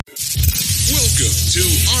Welcome to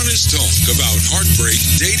Honest Talk about heartbreak,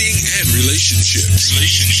 dating, and relationships.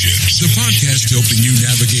 The podcast helping you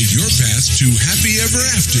navigate your path to happy ever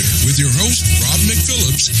after with your host, Rob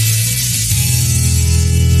McPhillips.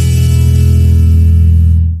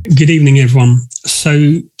 Good evening, everyone.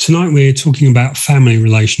 So tonight we're talking about family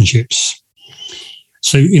relationships.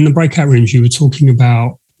 So in the breakout rooms, you were talking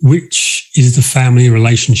about which is the family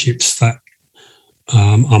relationships that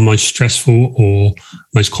are most stressful or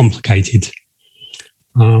most complicated.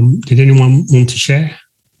 Did anyone want to share?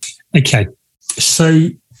 Okay, so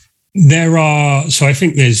I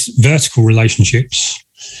think there's vertical relationships,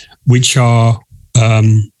 which are,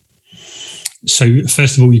 so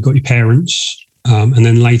first of all, you've got your parents, and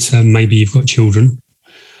then later maybe you've got children,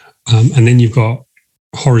 and then you've got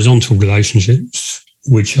horizontal relationships,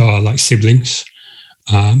 which are like siblings,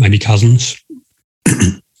 maybe cousins.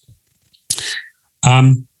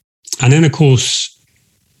 And then, of course,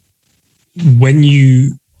 when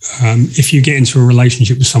you, if you get into a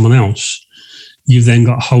relationship with someone else, you've then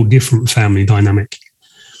got a whole different family dynamic.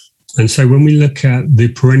 And so when we look at the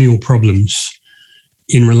perennial problems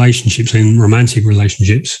in relationships, in romantic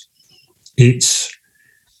relationships, it's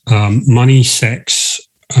money, sex,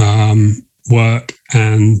 work,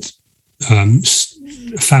 and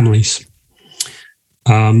families.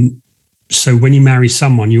 So when you marry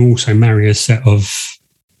someone, you also marry a set of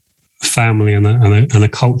family and a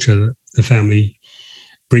culture that the family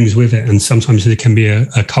brings with it. And sometimes there can be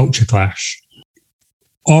a culture clash.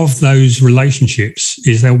 Of those relationships,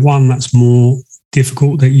 is there one that's more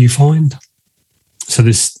difficult that you find? So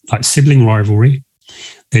there's like sibling rivalry.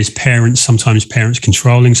 There's parents, sometimes parents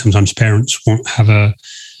controlling, sometimes parents won't have a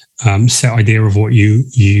set idea of what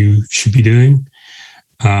you should be doing.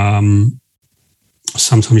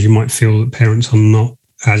 Sometimes you might feel that parents are not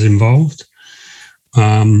as involved.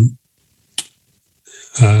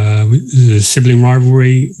 There's sibling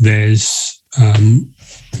rivalry. There's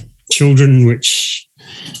children, which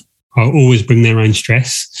always bring their own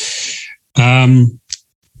stress.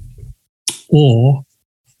 Or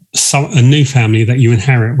a new family that you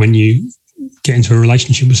inherit when you get into a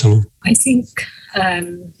relationship with someone. I think,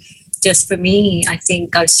 just for me, I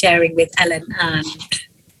think I was sharing with Ellen and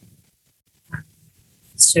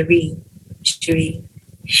Cherie.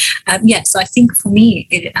 So I think for me,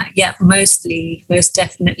 most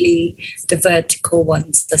definitely the vertical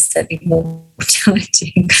ones are certainly more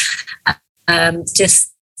challenging.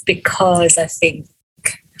 Just because I think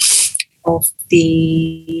of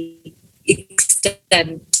the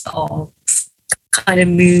extent of kind of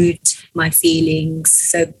mood, my feelings.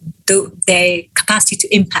 So their capacity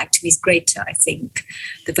to impact me is greater, I think,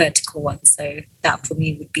 the vertical ones. So that for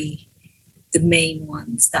me would be the main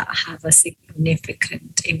ones that have a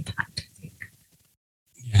significant impact, I think.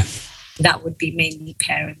 Yeah. That would be mainly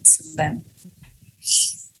parents and them.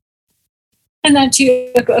 And then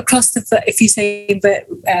across if you say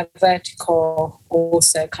vertical,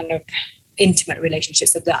 also kind of intimate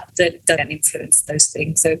relationships, of that don't influence those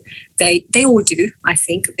things. So they all do, I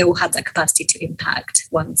think. They all have that capacity to impact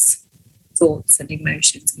one's thoughts and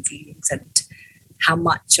emotions and feelings, and how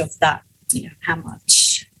much of that, how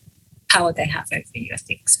much power they have over you, I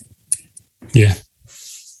think so. Yeah,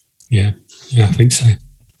 I think so.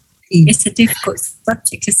 It's a difficult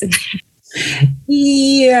subject, isn't it?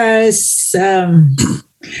 Yes.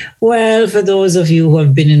 Well, for those of you who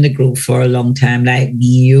have been in the group for a long time, like me,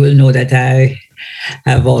 you will know that I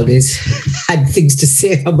have always had things to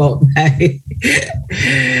say about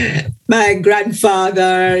my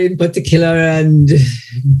grandfather in particular. And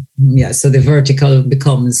so the vertical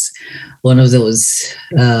becomes one of those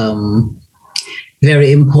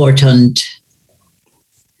very important,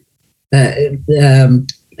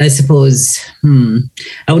 I suppose,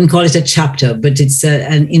 I wouldn't call it a chapter, but it's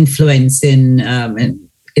an influence in,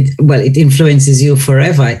 it influences you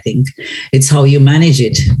forever, I think. It's how you manage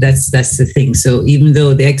it. That's the thing. So even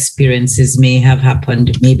though the experiences may have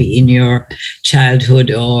happened maybe in your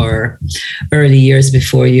childhood or early years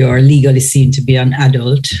before you are legally seen to be an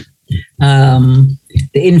adult, the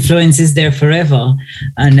influence is there forever.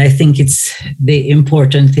 And I think the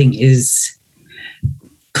important thing is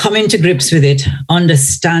coming to grips with it,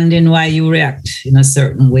 understanding why you react in a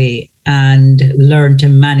certain way, and learn to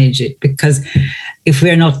manage it. Because if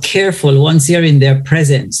we're not careful, once you're in their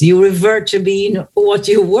presence, you revert to being what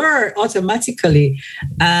you were automatically,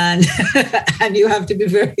 and and you have to be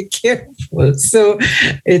very careful. So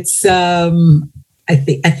it's I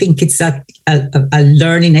think it's a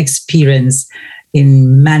learning experience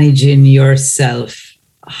in managing yourself,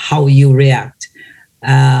 how you react,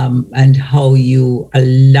 and how you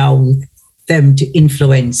allow them to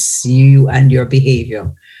influence you and your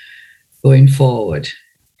behavior. going forward.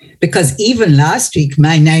 Because even last week,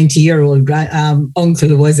 my 90-year-old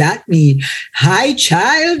uncle was at me. Hi,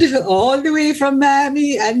 child, all the way from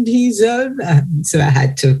Miami. And he's, so I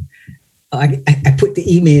had to, I put the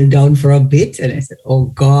email down for a bit and I said, oh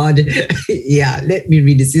God, yeah, let me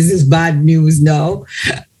read this. This is bad news now.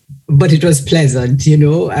 But it was pleasant, you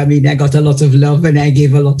know. I mean, I got a lot of love and I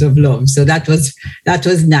gave a lot of love. So that was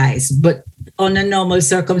nice. But under normal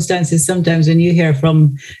circumstances, sometimes when you hear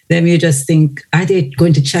from them, you just think, are they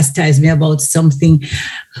going to chastise me about something?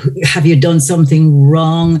 Have you done something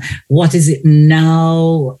wrong? What is it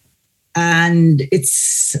now? And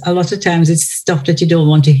it's a lot of times it's stuff that you don't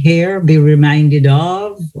want to hear, be reminded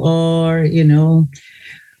of, or, you know,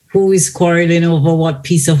 who is quarreling over what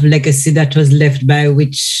piece of legacy that was left by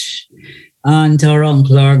which aunt or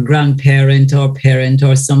uncle or grandparent or parent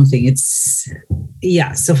or something. It's,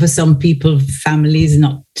 yeah. So for some people, family is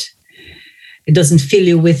not, it doesn't fill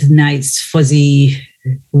you with nice, fuzzy,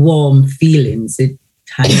 warm feelings. It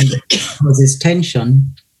kind of causes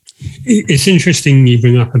tension. It's interesting you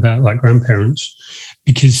bring up about like grandparents,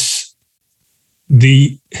 because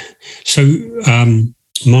my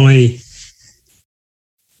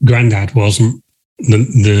granddad wasn't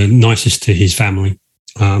the nicest to his family.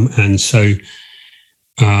 And so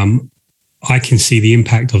I can see the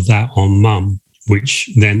impact of that on mum,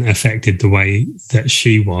 which then affected the way that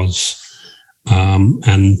she was,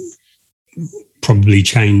 and probably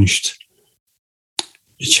changed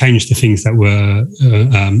the things that were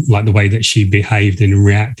like the way that she behaved and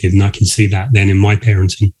reacted. And I can see that then in my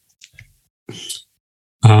parenting.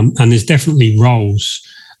 And there's definitely roles.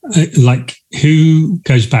 Like who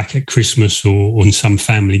goes back at Christmas or on some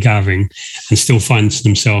family gathering and still finds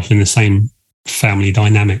themselves in the same family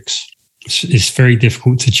dynamics? It's very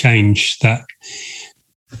difficult to change that.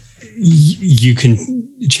 You can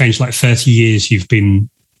change like 30 years you've been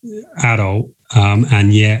adult,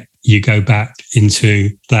 and yet you go back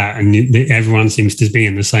into that and everyone seems to be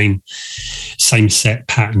in the same set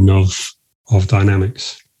pattern of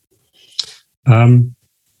dynamics.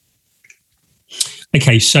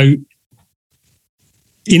 Okay, so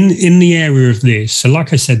in the area of this, so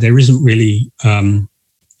like I said, there isn't really, I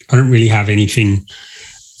don't really have anything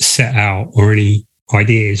set out or any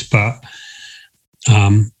ideas, but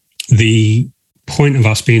the point of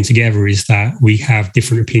us being together is that we have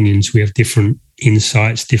different opinions, we have different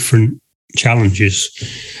insights, different challenges,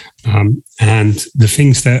 and the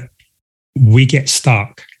things that we get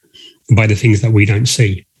stuck by the things that we don't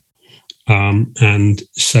see. And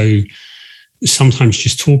so sometimes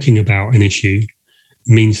just talking about an issue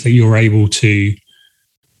means that you're able to,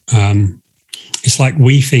 it's like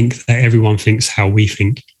we think that everyone thinks how we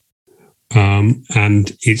think.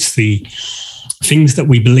 And it's the things that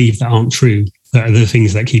we believe that aren't true that are the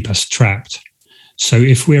things that keep us trapped. So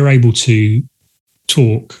if we're able to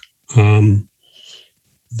talk, then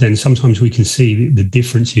sometimes we can see the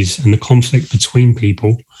differences and the conflict between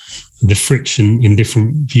people, the friction in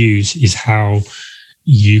different views is how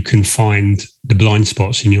you can find the blind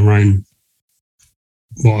spots in your own,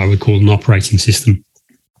 what I would call an operating system.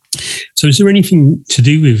 So is there anything to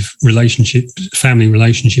do with relationships, family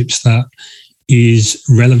relationships, that is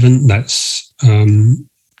relevant, that's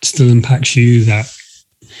still impacts you, that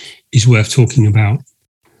is worth talking about?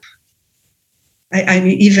 I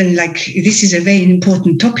mean, even like, this is a very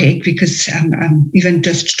important topic because even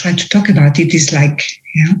just trying to talk about it is like,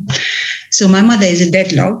 you know. So my mother is a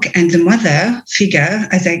deadlock, and the mother figure,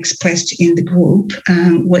 as I expressed in the group,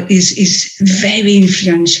 is very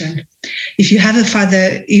influential. If you have a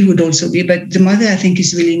father, he would also be, but the mother, I think,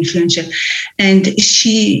 is really influential. And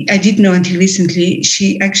I didn't know until recently,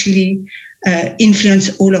 she actually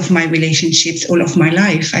influenced all of my relationships, all of my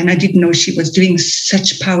life. And I didn't know she was doing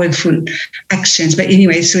such powerful actions. But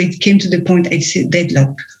anyway, so it came to the point, it's a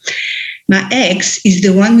deadlock. My ex is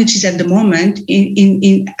the one which is at the moment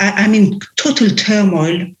I'm in total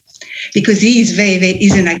turmoil because he is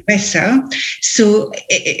he's an aggressor. So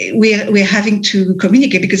we're having to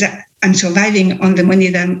communicate because I'm surviving on the money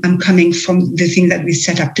that I'm coming from the thing that we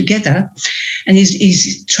set up together. And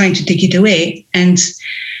he's trying to take it away. And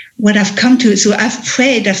what I've come to, so I've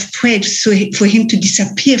prayed so for him to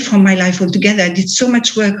disappear from my life altogether. I did so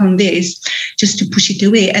much work on this just to push it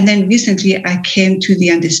away. And then recently I came to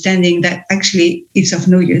the understanding that actually it's of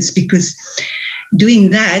no use, because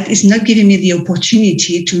doing that is not giving me the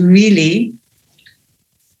opportunity to really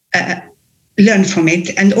learn from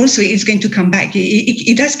it. And also it's going to come back.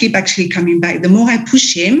 It does keep actually coming back. The more I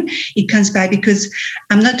push him, it comes back, because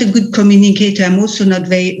I'm not a good communicator. I'm also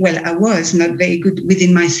not I was not very good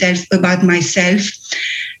within myself, about myself.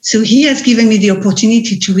 So he has given me the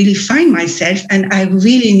opportunity to really find myself, and I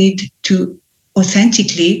really need to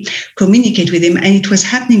authentically communicate with him. And it was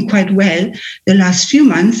happening quite well the last few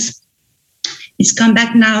months. He's come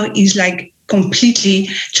back now. He's like completely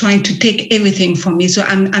trying to take everything from me. So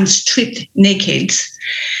I'm stripped naked.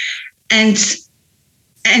 And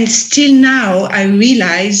still now I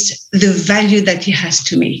realized the value that he has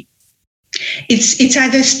to me. It's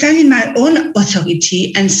either stand in my own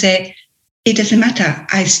authority and say, it doesn't matter.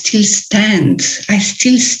 I still stand.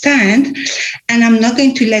 And I'm not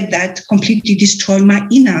going to let that completely destroy my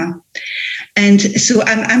inner. And so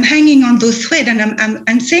I'm hanging on those threads, and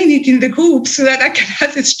I'm saying it in the group so that I can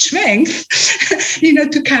have the strength,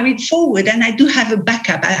 to carry it forward. And I do have a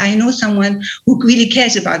backup. I know someone who really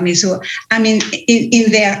cares about me. So I'm in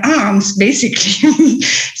their arms, basically.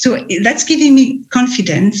 So that's giving me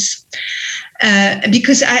confidence.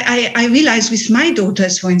 Because I realize with my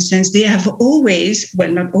daughters, for instance, they have always,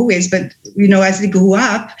 well, not always, but, as they grew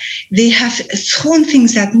up, they have thrown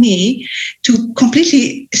things at me to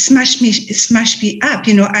completely smash me up.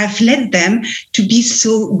 I've led them to be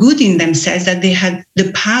so good in themselves that they had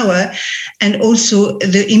the power and also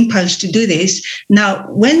the impulse to do this. Now,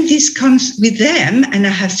 when this comes with them, and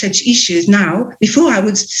I have such issues now, before I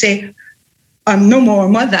would say, I'm no more a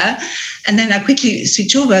mother, and then I quickly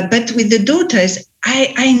switch over. But with the daughters,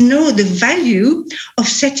 I know the value of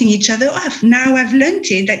setting each other off. Now I've learned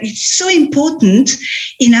it, that it's so important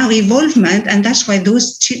in our evolvement, and that's why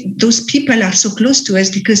those people are so close to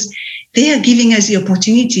us, because they are giving us the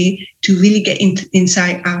opportunity to really get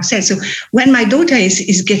inside ourselves. So when my daughter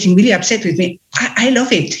is getting really upset with me, I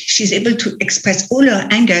love it. She's able to express all her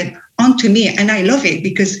anger onto me, and I love it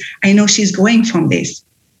because I know she's growing from this.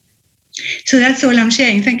 So that's all I'm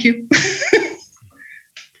sharing. Thank you.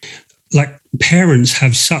 Like, parents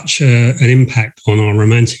have such an impact on our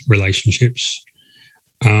romantic relationships.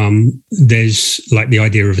 There's like the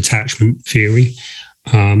idea of attachment theory.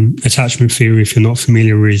 Attachment theory, if you're not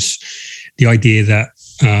familiar, is the idea that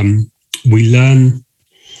we learn.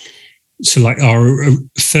 So like our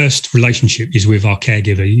first relationship is with our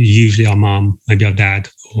caregiver, usually our mum, maybe our dad,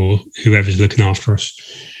 or whoever's looking after us.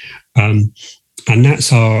 And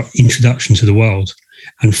that's our introduction to the world.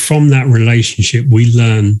 And from that relationship, we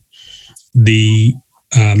learn the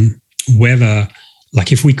whether,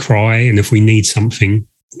 like, if we cry and if we need something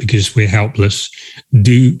because we're helpless,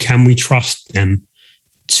 can we trust them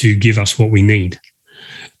to give us what we need?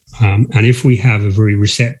 And if we have a very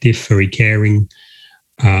receptive, very caring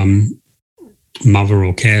mother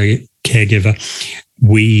or caregiver,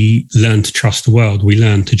 we learn to trust the world. We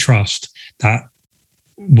learn to trust that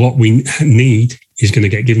what we need is going to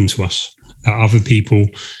get given to us, that other people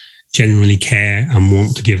generally care and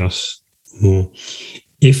want to give us more.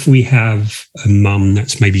 If we have a mum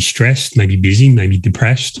that's maybe stressed, maybe busy, maybe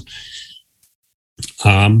depressed,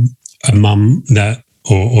 a mum that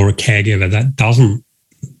or a caregiver that doesn't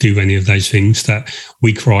do any of those things, that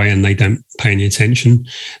we cry and they don't pay any attention,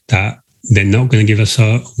 that they're not going to give us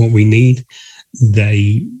what we need,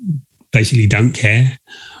 they basically don't care,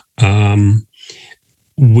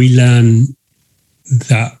 we learn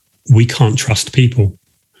that we can't trust people.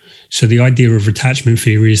 So the idea of attachment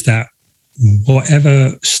theory is that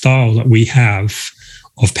whatever style that we have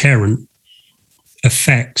of parent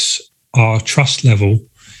affects our trust level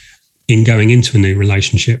in going into a new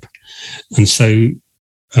relationship. And so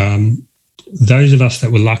those of us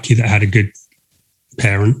that were lucky that had a good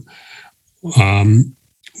parent,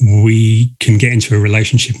 we can get into a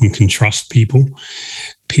relationship and can trust people.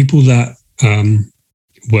 People that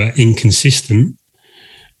were inconsistent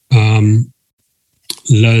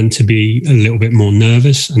learn to be a little bit more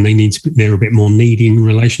nervous, and they're a bit more needy in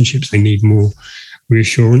relationships. They need more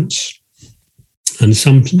reassurance. And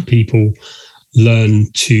some people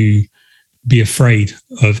learn to be afraid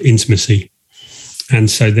of intimacy, and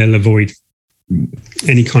so they'll avoid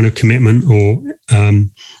any kind of commitment, or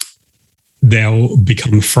they'll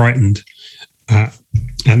become frightened at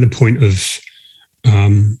the point of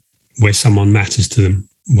where someone matters to them.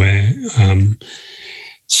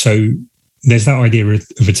 So there's that idea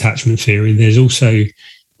of attachment theory. There's also,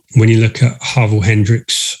 when you look at Harville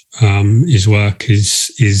Hendrix, his work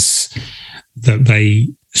is that they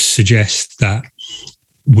suggest that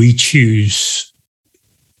we choose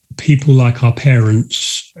people like our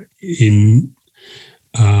parents who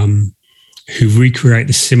recreate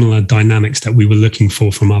the similar dynamics that we were looking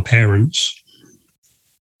for from our parents,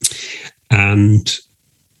 and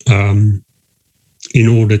in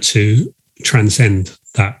order to transcend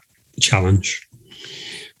that challenge.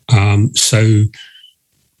 So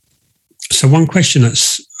one question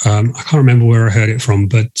that's I can't remember where I heard it from,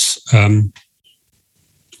 but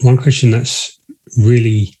one question that's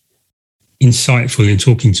really insightful in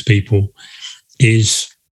talking to people is,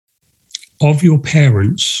 of your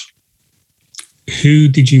parents, who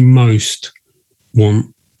did you most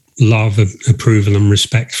want love, approval and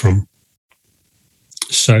respect from?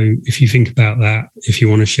 So if you think about that, if you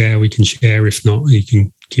want to share, we can share. If not, you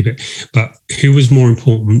can keep it. But who was more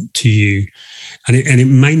important to you? And it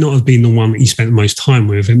may not have been the one that you spent the most time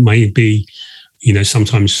with. It may be,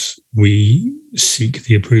 sometimes we seek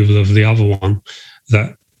the approval of the other one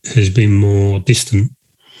that has been more distant.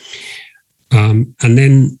 And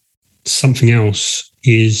then something else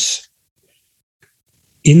is,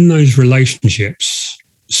 in those relationships,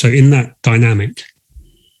 so in that dynamic,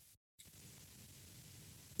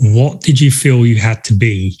 what did you feel you had to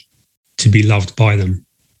be loved by them?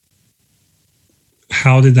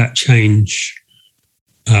 How did that change?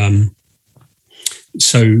 A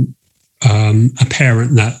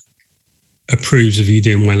parent that approves of you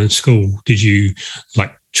doing well in school, did you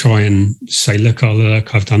try and say, look,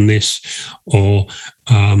 I've done this? Or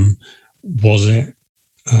was it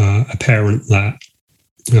a parent that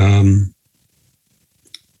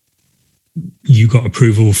you got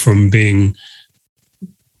approval from being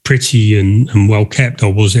pretty and well kept,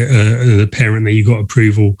 or was it a parent that you got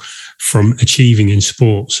approval from achieving in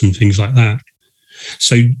sports and things like that?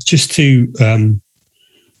 So just to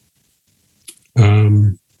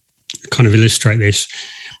kind of illustrate this,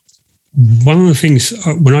 one of the things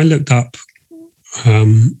when I looked up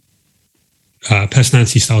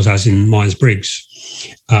personality styles, as in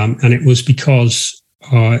Myers-Briggs, and it was because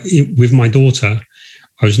with my daughter,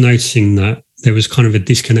 I was noticing that there was kind of a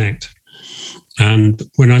disconnect. And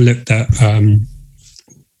when I looked at, I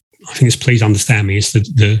think it's Please Understand Me,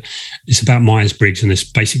 it's about Myers-Briggs, and there's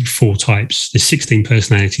basically 4 types. There's 16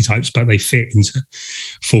 personality types, but they fit into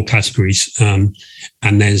 4 categories. And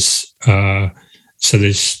there's, I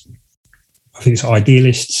think it's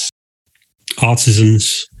idealists,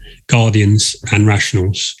 artisans, guardians, and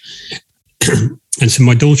rationals. And so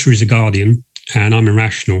my daughter is a guardian, and I'm a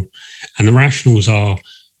rational. And the rationals are,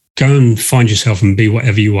 go and find yourself and be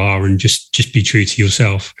whatever you are, and just be true to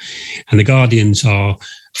yourself. And the guardians are,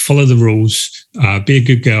 follow the rules, be a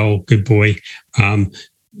good girl, good boy,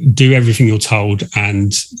 do everything you're told,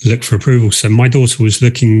 and look for approval. So my daughter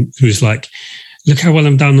was like, look how well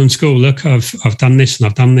I've done in school. Look, I've done this and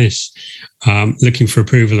I've done this, looking for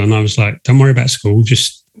approval. And I was like, don't worry about school.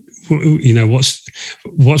 Just,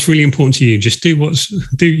 what's really important to you. Just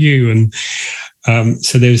do you. And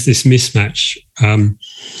so there's this mismatch. And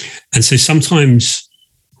so sometimes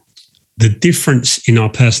the difference in our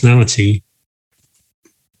personality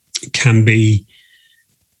can be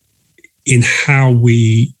in how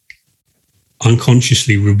we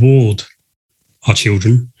unconsciously reward our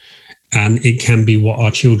children, and it can be what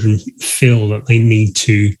our children feel that they need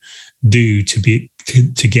to do to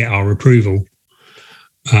get our approval.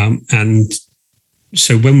 And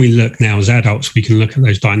so when we look now as adults, we can look at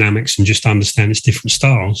those dynamics and just understand it's different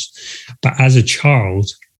styles. But as a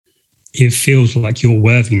child, it feels like your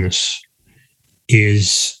worthiness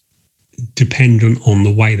is dependent on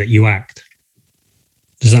the way that you act.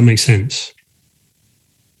 Does that make sense?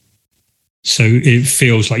 So it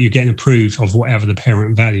feels like you're getting approved of whatever the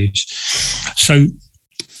parent values. So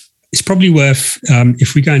it's probably worth,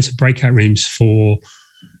 if we go into breakout rooms for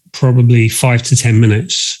probably 5 to 10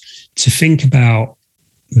 minutes, to think about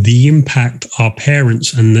the impact our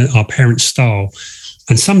parents and our parents' style.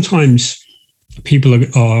 And sometimes people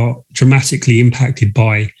are dramatically impacted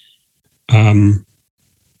by,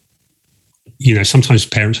 sometimes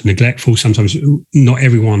parents are neglectful. Sometimes not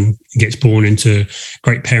everyone gets born into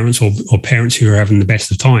great parents or parents who are having the best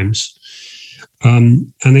of times.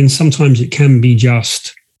 And then sometimes it can be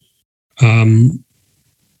just a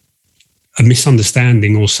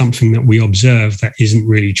misunderstanding or something that we observe that isn't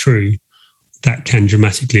really true, that can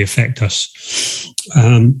dramatically affect us.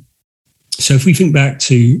 So if we think back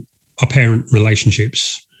to our parent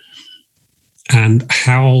relationships and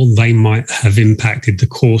how they might have impacted the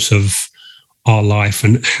course of our life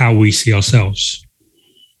and how we see ourselves.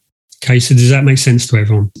 Okay, so does that make sense to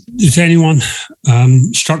everyone? Is there anyone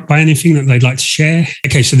struck by anything that they'd like to share?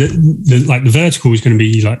 Okay, so the vertical is going to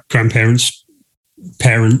be like grandparents,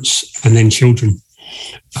 parents, and then children.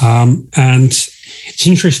 And it's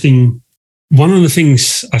interesting. One of the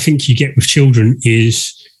things I think you get with children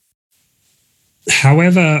is,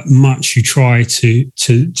 however much you try to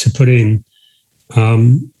put in,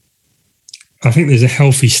 I think there's a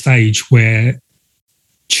healthy stage where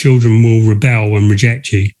children will rebel and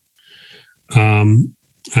reject you. And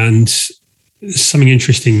something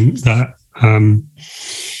interesting that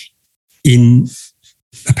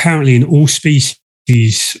apparently in all species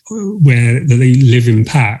where they live in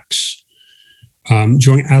packs,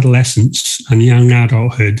 during adolescence and young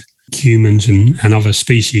adulthood, humans and other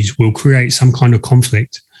species will create some kind of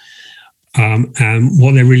conflict. And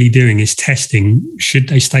what they're really doing is testing, should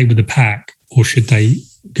they stay with the pack or should they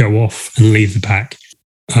go off and leave the pack?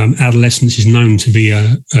 Adolescence is known to be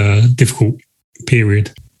a difficult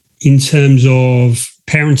period. In terms of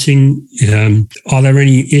parenting, are there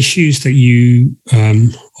any issues that you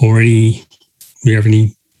have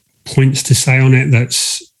any points to say on it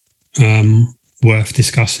that's worth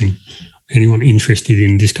discussing? Anyone interested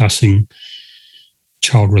in discussing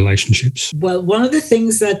child relationships? Well, one of the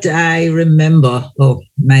things that I remember,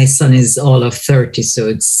 my son is all of 30, so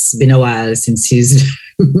it's been a while since he's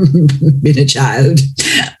been a child,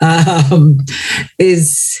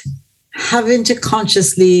 is having to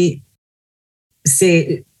consciously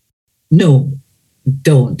say, no,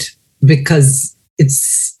 don't, because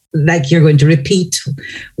it's like you're going to repeat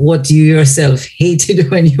what you yourself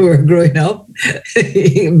hated when you were growing up,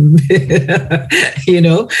 and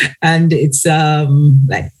it's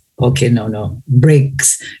like, okay, no,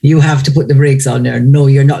 brakes. You have to put the brakes on there. No,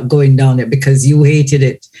 you're not going down there because you hated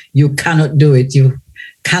it. You cannot do it. You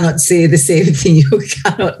cannot say the same thing. You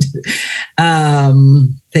cannot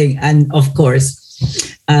thing. And of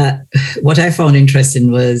course, what I found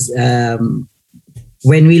interesting was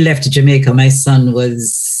when we left Jamaica, my son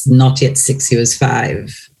was not yet 6, he was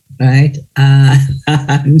 5, right?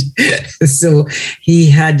 And so he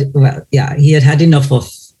had had enough of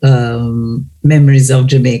memories of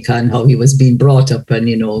Jamaica and how he was being brought up and,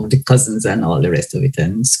 the cousins and all the rest of it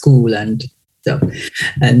and school and stuff.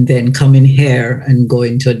 And then coming here and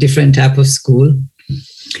going to a different type of school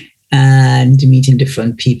and meeting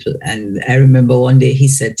different people. And I remember one day he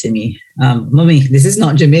said to me, Mommy, this is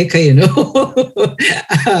not Jamaica,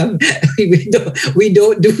 we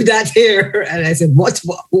don't do that here. And I said, what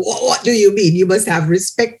do you mean? You must have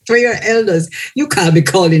respect for your elders. You can't be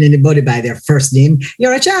calling anybody by their first name.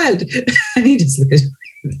 You're a child. And he just looked at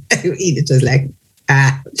me. It was like,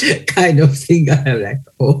 kind of thing. I'm like,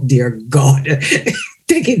 oh, dear God.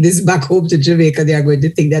 Taking this back home to Jamaica, they are going to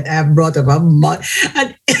think that I've brought up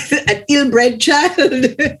an ill-bred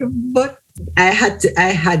child. But I had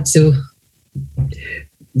to,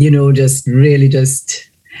 just really just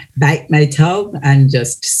bite my tongue and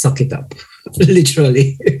just suck it up,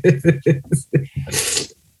 literally.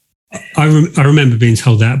 I remember being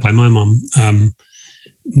told that by my mum.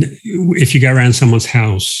 If you go around someone's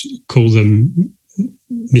house, call them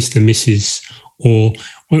Mr., Mrs., or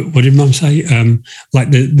what did Mum say? Like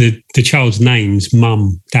the child's name's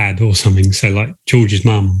Mum, Dad, or something. So like George's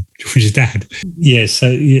mum, George's dad. Yeah. So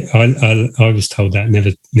I was told that. Never,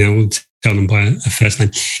 we'll tell them by a first name.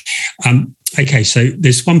 Okay. So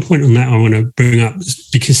there's one point on that I want to bring up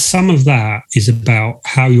because some of that is about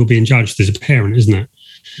how you're being judged as a parent, isn't it?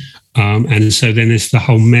 And so then there's the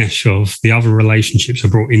whole mesh of the other relationships are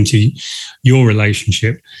brought into your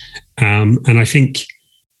relationship. And I think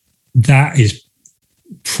that is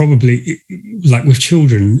probably, like with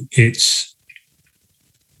children, it's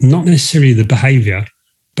not necessarily the behavior,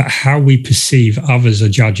 but how we perceive others are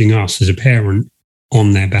judging us as a parent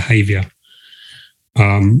on their behavior.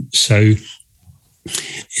 So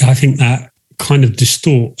I think that kind of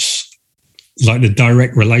distorts like the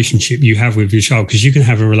direct relationship you have with your child, because you can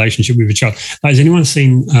have a relationship with your child. Like, has anyone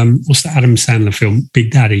seen what's the Adam Sandler film,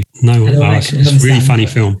 Big Daddy? No, it's a really funny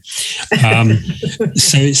film.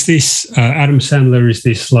 So it's this Adam Sandler is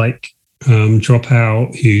this like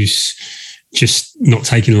dropout who's just not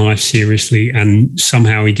taking life seriously, and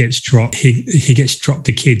somehow he gets dropped. He gets dropped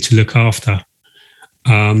a kid to look after,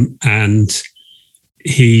 and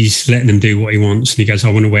he's letting him do what he wants. And he goes, I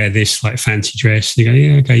want to wear this like fancy dress. And they go,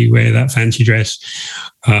 yeah, okay, you wear that fancy dress.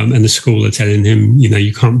 And the school are telling him,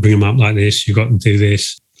 you can't bring him up like this. You've got to do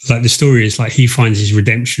this. Like the story is like he finds his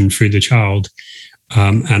redemption through the child.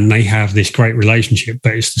 And they have this great relationship,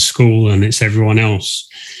 but it's the school and it's everyone else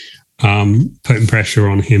putting pressure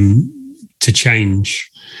on him to change,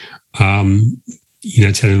 telling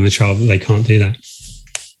the child that they can't do that.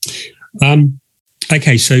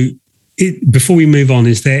 Okay, so before we move on,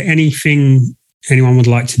 is there anything anyone would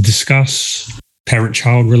like to discuss?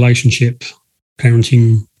 Parent-child relationship,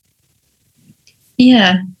 parenting?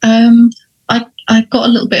 Yeah, I've got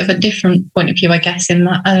a little bit of a different point of view, I guess, in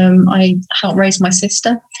that I helped raise my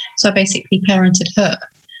sister. So I basically parented her.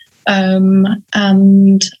 And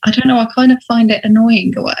I don't know, I kind of find it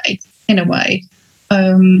annoying in a way,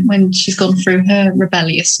 when she's gone through her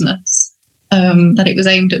rebelliousness, that it was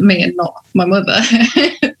aimed at me and not my mother.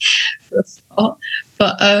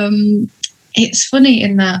 But it's funny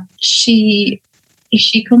in that she if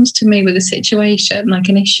she comes to me with a situation, like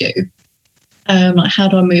an issue, like how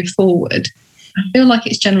do I move forward, I feel like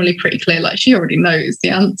it's generally pretty clear, like she already knows the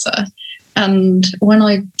answer. And when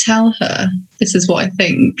I tell her this is what I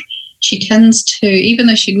think, she tends to, even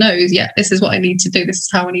though she knows, yeah, this is what I need to do, this is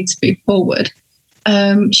how I need to move forward,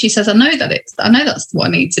 she says, I know that's what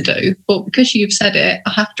I need to do, but because you've said it,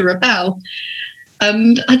 I have to rebel.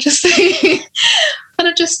 And I just think,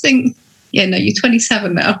 yeah, no, you're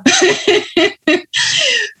 27 now.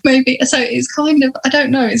 Maybe. So it's kind of, I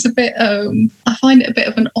don't know, it's a bit, I find it a bit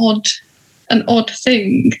of an odd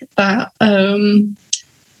thing that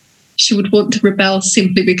she would want to rebel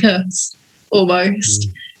simply because, almost.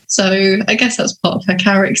 So I guess that's part of her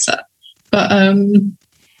character. But, and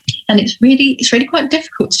it's really quite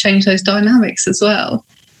difficult to change those dynamics as well.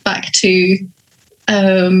 Back to,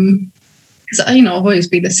 because, I've always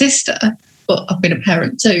been a sister, but I've been a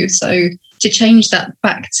parent too. So to change that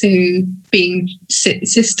back to being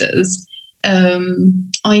sisters,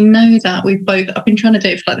 I know that I've been trying to do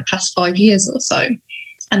it for like the past 5 years or so.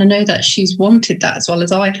 And I know that she's wanted that as well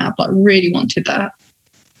as I have, like really wanted that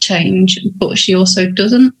change, but she also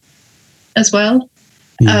doesn't as well.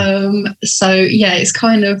 So yeah, it's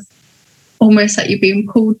kind of almost like you're being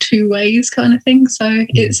pulled two ways kind of thing. So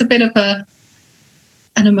it's a bit of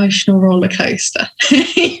an emotional roller coaster.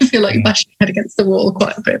 You feel like you're bashing your head against the wall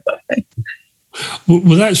quite a bit, I think.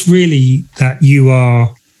 Well, that's really that you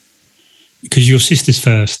are, because your sister's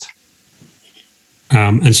first,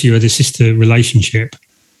 and so you had a sister relationship,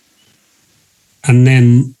 and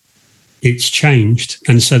then it's changed,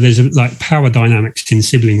 and so there's like power dynamics in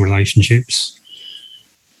sibling relationships,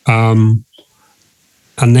 and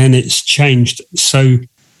then it's changed. So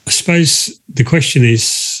I suppose the question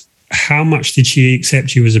is, how much did she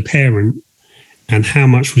accept you as a parent, and how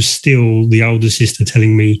much was still the older sister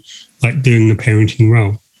telling me, like, doing the parenting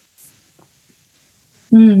role?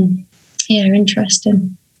 Yeah,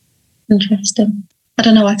 interesting. I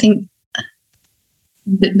don't know, I think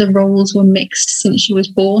the roles were mixed since she was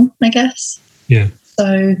born, I guess. Yeah.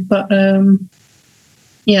 So, but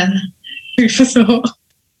yeah, food for thought.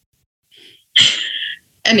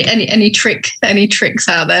 Any tricks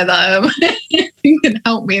out there that can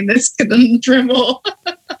help me in this conundrum? Or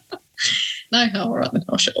no, all right, then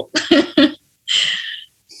I'll shut up.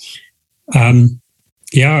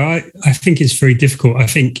 Yeah, I think it's very difficult. I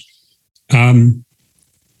think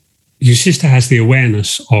your sister has the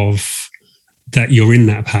awareness of that you're in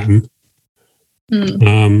that pattern.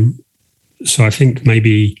 So I think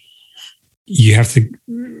maybe you have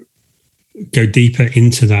to go deeper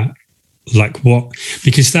into that, like what,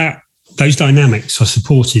 because those dynamics are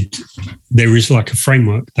supported. There is like a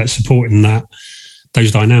framework that's supporting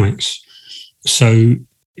those dynamics. So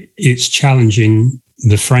it's challenging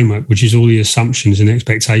the framework, which is all the assumptions and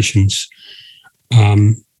expectations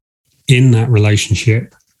in that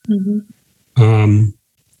relationship.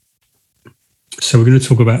 So we're going to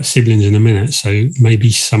talk about siblings in a minute. So maybe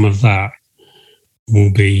some of that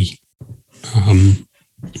will be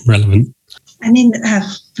relevant. I mean,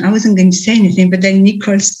 I wasn't going to say anything, but then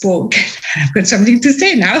Nicole spoke. I've got something to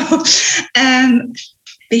say now.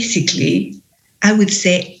 Basically, I would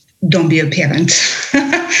say don't be a parent.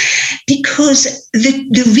 Because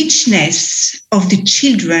the richness of the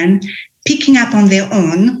children picking up on their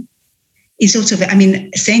own is also,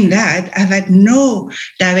 saying that, I've had no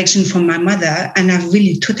direction from my mother and I've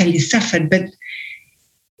really totally suffered, but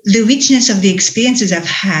the richness of the experiences I've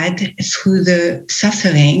had through the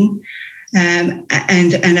suffering, and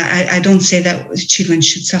I don't say that children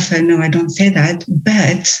should suffer, no, I don't say that,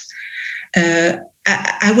 but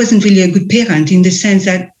I wasn't really a good parent in the sense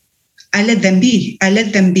that I let them be, and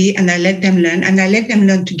I let them learn, and I let them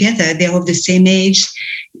learn together. They're of the same age,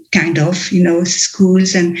 kind of,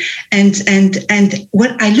 schools, and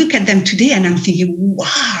what I look at them today and I'm thinking,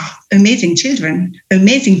 wow, amazing children,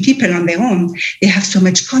 amazing people on their own. They have so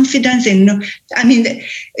much confidence.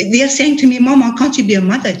 They're saying to me, Mama, can't you be a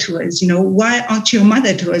mother to us? Why aren't you a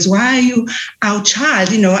mother to us? Why are you our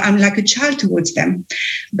child? I'm like a child towards them.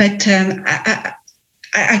 But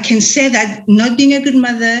I can say that not being a good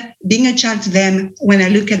mother, being a child to them, when I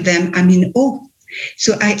look at them,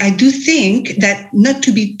 So I do think that not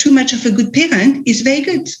to be too much of a good parent is very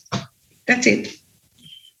good. That's it.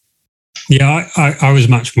 Yeah, I was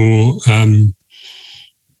much more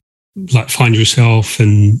like find yourself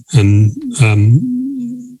and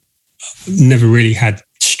never really had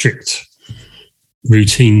strict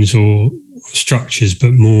routines or structures,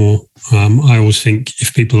 but more I always think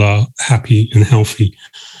if people are happy and healthy,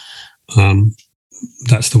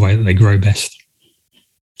 that's the way that they grow best.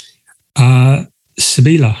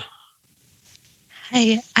 Sabila.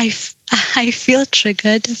 Hey, I feel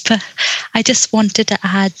triggered, but I just wanted to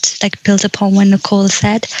add, like, build upon what Nicole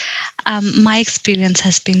said. My experience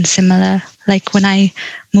has been similar. Like, when I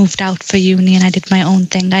moved out for uni and I did my own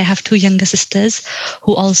thing, I have 2 younger sisters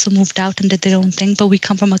who also moved out and did their own thing, but we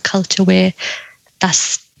come from a culture where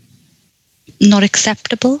that's not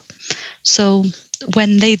acceptable. So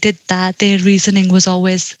when they did that, their reasoning was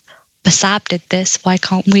always, Basab did this, why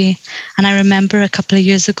can't we? And I remember a couple of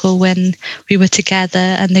years ago when we were together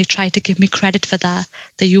and they tried to give me credit for that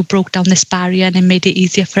you broke down this barrier and it made it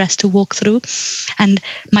easier for us to walk through. And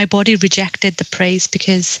my body rejected the praise,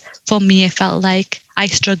 because for me, it felt like I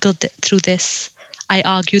struggled through this. I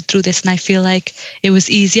argued through this, and I feel like it was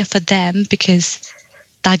easier for them because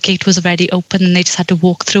that gate was already open and they just had to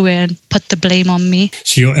walk through it and put the blame on me.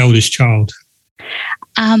 So your eldest child?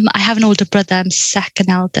 I have an older brother. I'm second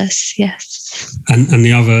eldest, yes. And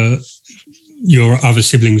your other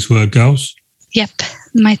siblings were girls? Yep.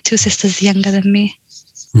 My 2 sisters younger than me.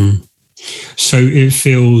 Mm. So it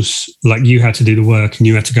feels like you had to do the work and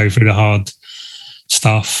you had to go through the hard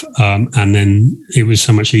stuff, and then it was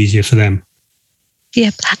so much easier for them.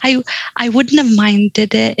 Yep. I wouldn't have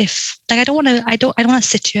minded it if, like, I don't want to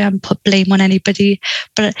sit here and put blame on anybody,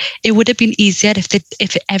 but it would have been easier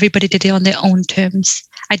if everybody did it on their own terms.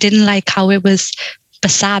 I didn't like how it was,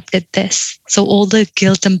 Basab did this, so all the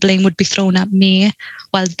guilt and blame would be thrown at me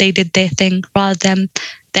while they did their thing, rather than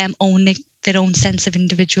them owning their own sense of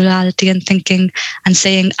individuality and thinking and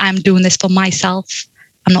saying, I'm doing this for myself.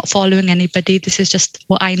 I'm not following anybody. This is just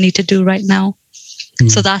what I need to do right now.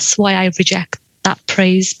 So that's why I reject that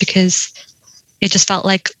praise, because it just felt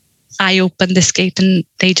like I opened this gate and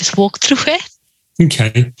they just walked through it.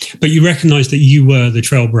 Okay. But you recognise that you were the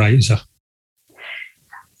trailblazer.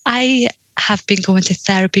 I have been going to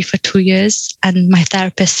therapy for 2 years, and my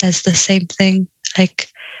therapist says the same thing. Like,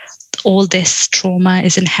 all this trauma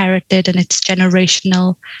is inherited and it's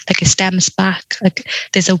generational. Like, it stems back. Like,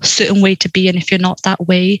 there's a certain way to be, and if you're not that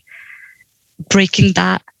way, breaking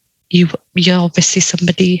that, you're obviously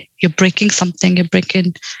somebody, you're breaking something, you're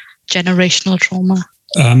breaking generational trauma.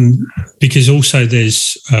 Because also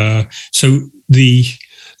there's there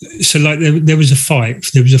was a fight.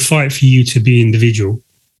 There was a fight for you to be individual,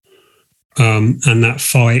 and that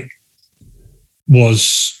fight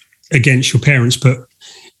was against your parents. But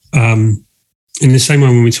in the same way,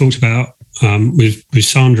 when we talked about with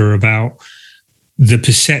Sandra about the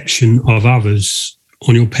perception of others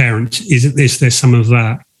on your parents, isn't there's some of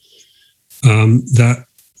that? That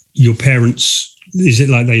your parents, is it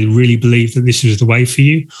like they really believed that this was the way for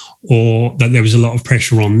you, or that there was a lot of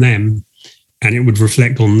pressure on them and it would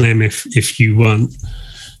reflect on them if you weren't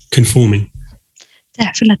conforming?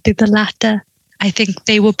 Definitely the latter. I think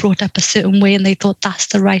they were brought up a certain way and they thought that's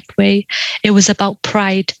the right way. It was about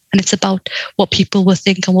pride, and it's about what people will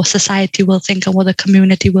think and what society will think and what the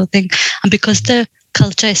community will think. And because the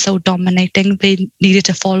culture is so dominating, they needed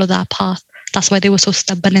to follow that path. That's why they were so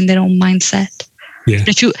stubborn in their own mindset. Yeah.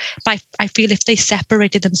 But I feel if they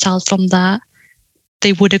separated themselves from that,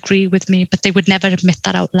 they would agree with me, but they would never admit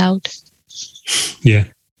that out loud. Yeah.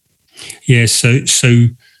 Yeah. So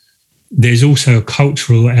there's also a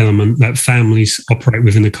cultural element that families operate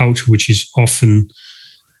within the culture, which is often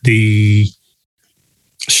the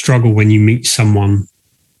struggle when you meet someone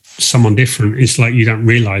different. It's like you don't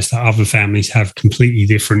realize that other families have completely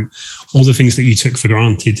different, all the things that you took for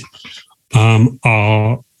granted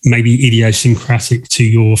are maybe idiosyncratic to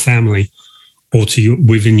your family or to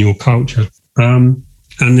within your culture, and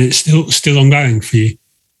it's still ongoing for you.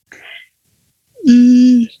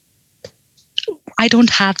 I don't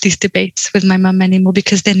have these debates with my mum anymore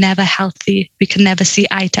because they're never healthy. We can never see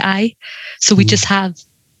eye to eye, so we just have.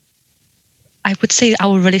 I would say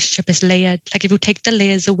our relationship is layered. Like, if you take the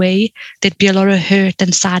layers away, there'd be a lot of hurt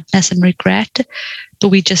and sadness and regret, but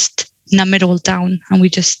we just numb it all down, and we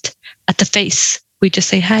just, at the face, we just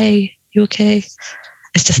say, "Hey, you okay?"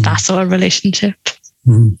 It's just that sort of relationship.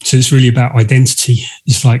 So it's really about identity.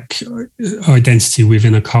 It's like identity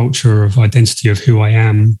within a culture of identity of who I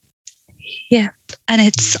am. Yeah. And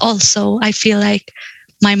it's also, I feel like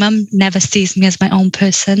my mum never sees me as my own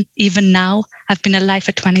person. Even now, I've been alive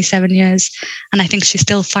for 27 years, and I think she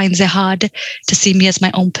still finds it hard to see me as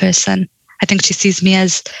my own person. I think she sees me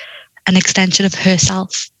as an extension of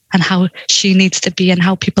herself and how she needs to be and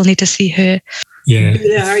how people need to see her. Yeah.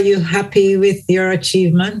 Are you happy with your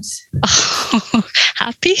achievements? Oh,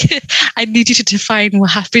 happy? I need you to define what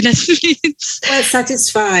happiness means. Well,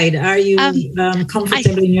 satisfied. Are you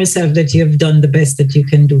comfortable in yourself that you've done the best that you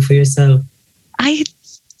can do for yourself?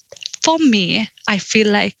 For me, I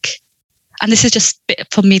feel like, and this is just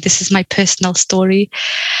for me, this is my personal story.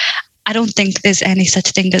 I don't think there's any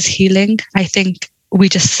such thing as healing. I think we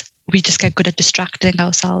just get good at distracting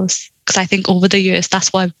ourselves. Because I think over the years,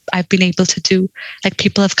 that's what I've been able to do. Like,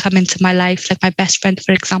 people have come into my life, like my best friend,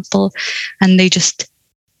 for example, and they just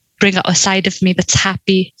bring out a side of me that's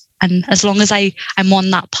happy. And as long as I'm on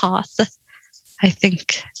that path, I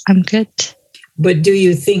think I'm good. But do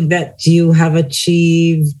you think that you have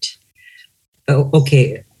achieved,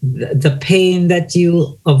 the pain that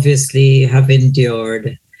you obviously have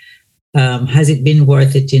endured, has it been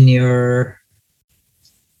worth it in your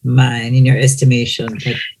mind, in your estimation,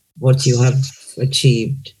 that what you have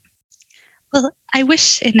achieved? Well, I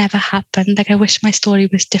wish it never happened. Like, I wish my story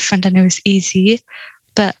was different and it was easy,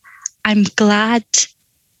 but I'm glad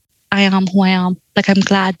I am who I am. Like, I'm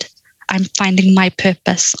glad I'm finding my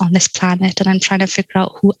purpose on this planet and I'm trying to figure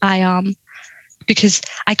out who I am, because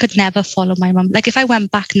I could never follow my mum. Like, if I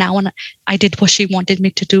went back now and I did what she wanted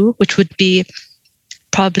me to do, which would be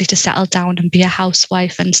probably to settle down and be a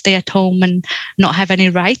housewife and stay at home and not have any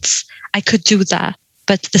rights, I could do that.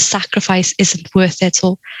 But the sacrifice isn't worth it.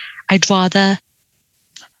 So I'd rather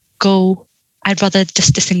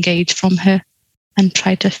just disengage from her and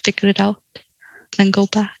try to figure it out than go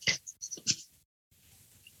back.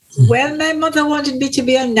 Well, my mother wanted me to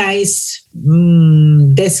be a nice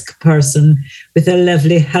desk person with a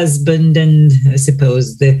lovely husband and, I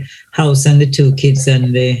suppose, the house and the 2 kids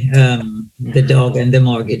and the dog and the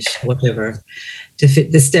mortgage, whatever, to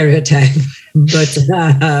fit the stereotype. But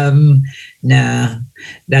nah,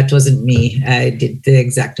 that wasn't me. I did the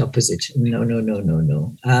exact opposite.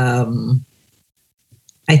 No.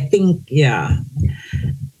 I think, yeah.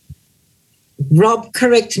 Rob,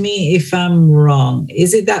 correct me if I'm wrong.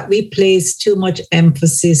 Is it that we place too much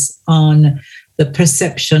emphasis on the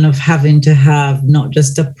perception of having to have not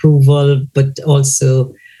just approval, but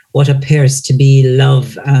also what appears to be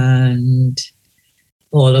love and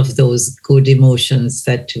all of those good emotions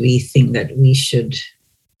that we think that we should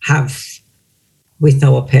have with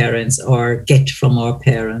our parents or get from our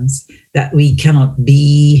parents, that we cannot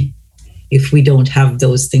be if we don't have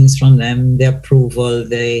those things from them, the approval,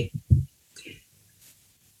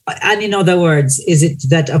 and in other words, is it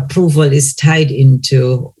that approval is tied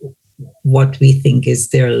into what we think is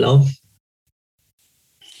their love?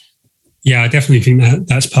 Yeah, I definitely think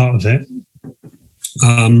that's part of it.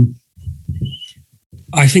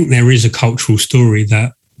 I think there is a cultural story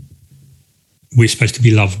that we're supposed to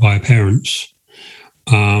be loved by our parents.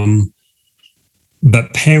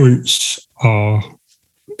 But parents are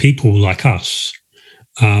people like us.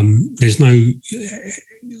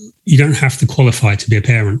 You don't have to qualify to be a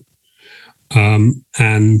parent.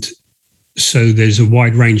 And so there's a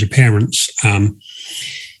wide range of parents.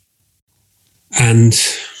 And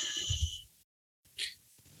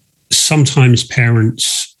sometimes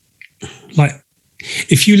parents, like,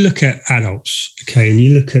 if you look at adults, okay, and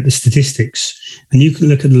you look at the statistics, and you can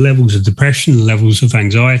look at the levels of depression, the levels of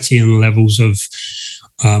anxiety, and the levels of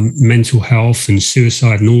mental health and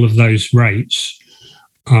suicide and all of those rates,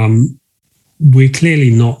 we're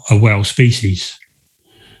clearly not a well species.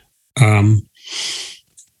 And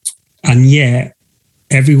yet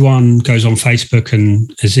everyone goes on Facebook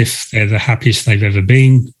and as if they're the happiest they've ever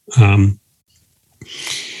been,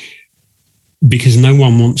 because no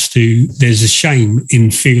one wants to. There's a shame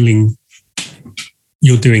in feeling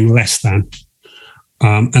you're doing less than,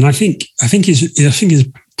 and I think it's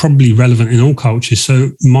probably relevant in all cultures.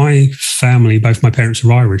 So my family, both my parents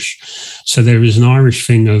are Irish, so there is an Irish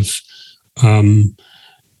thing of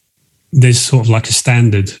there's sort of like a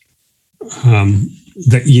standard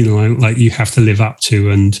that, you know, like you have to live up to,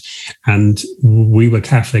 and we were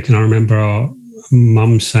Catholic, and I remember our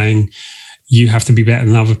mum saying, you have to be better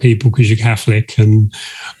than other people because you're Catholic, and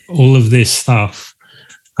all of this stuff.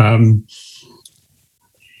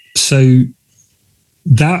 So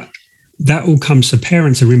that all comes to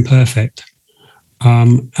parents are imperfect.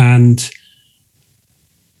 And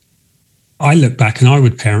I look back and I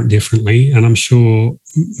would parent differently. And I'm sure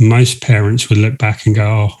most parents would look back and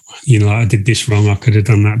go, oh, you know, I did this wrong. I could have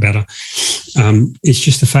done that better. It's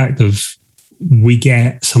just a fact of we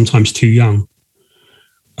get sometimes too young.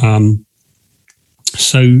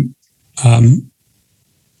 So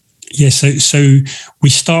we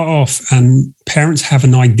start off and parents have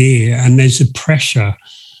an idea, and there's a pressure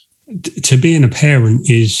to being a parent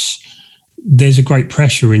there's a great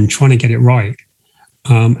pressure in trying to get it right.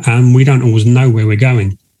 And we don't always know where we're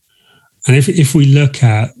going. And if we look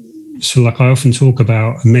at, so like I often talk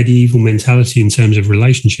about a medieval mentality in terms of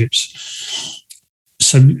relationships.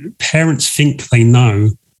 So parents think they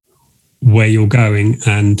know where you're going,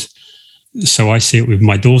 and so I see it with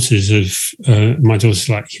my daughters. My daughters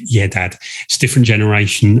like, yeah, Dad, it's a different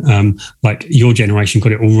generation. Like your generation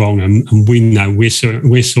got it all wrong, and we know we're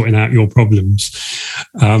sorting out your problems.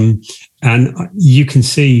 And you can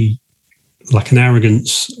see like an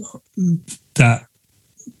arrogance that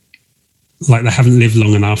like they haven't lived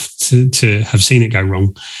long enough to have seen it go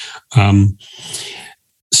wrong.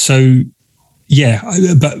 So yeah,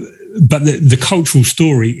 but the cultural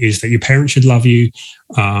story is that your parents should love you,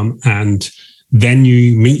 and then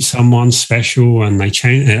you meet someone special and that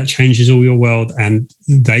changes all your world and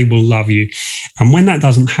they will love you. And when that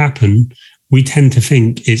doesn't happen, we tend to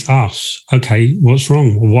think it's us. Okay, what's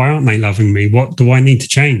wrong? Why aren't they loving me? What do I need to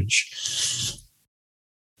change?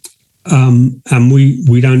 And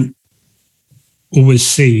we don't always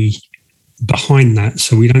see behind that.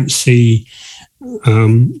 So we don't see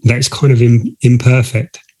that it's kind of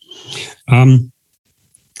imperfect. And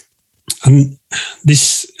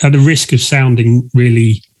this, at the risk of sounding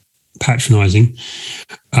really patronizing,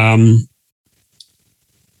 I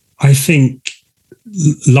think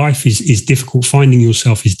life is difficult. Finding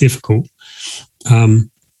yourself is difficult. And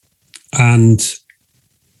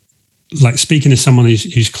like speaking to someone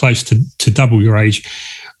who's close to double your age,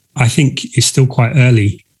 I think it's still quite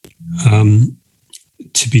early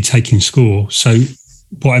to be taking score. So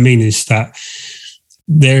what I mean is that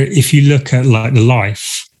if you look at like the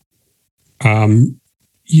life,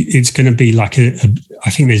 it's going to be like I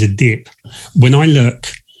think there's a dip. When I look,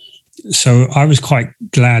 so I was quite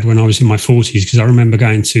glad when I was in my 40s, because I remember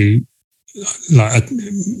going to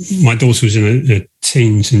my daughter was in her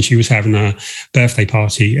teens and she was having a birthday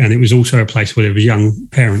party, and it was also a place where there were young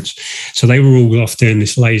parents. So they were all off doing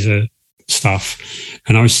this laser stuff,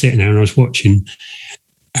 and I was sitting there and I was watching,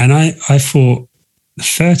 and I thought the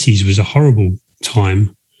 30s was a horrible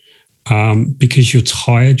time. Because you're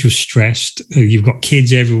tired, you're stressed, you've got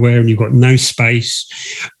kids everywhere and you've got no space.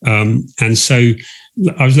 And so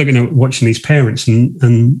I was looking at watching these parents,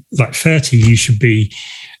 and like 30, you should be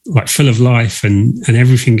like full of life and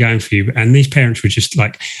everything going for you. And these parents were just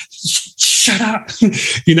like, shut up,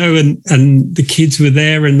 you know, and the kids were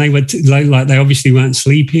there and they were like, they obviously weren't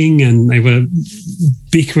sleeping and they were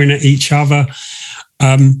bickering at each other.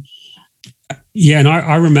 Yeah. And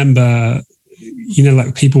I remember, you know,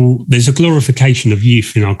 like people, there's a glorification of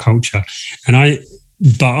youth in our culture.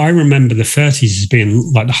 But I remember the 30s as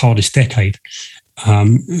being like the hardest decade.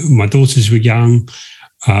 My daughters were young,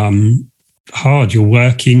 hard. You're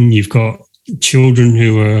working, you've got children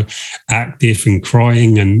who are active and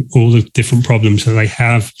crying and all the different problems that they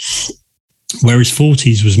have. Whereas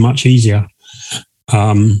 40s was much easier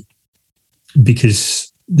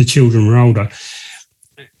because the children were older.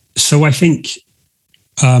 So I think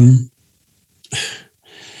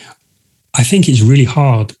it's really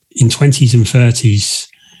hard in 20s and 30s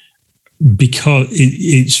because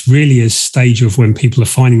it's really a stage of when people are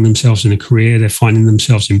finding themselves in a career, they're finding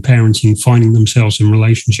themselves in parenting, finding themselves in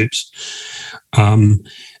relationships. And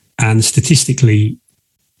statistically,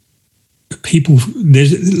 people,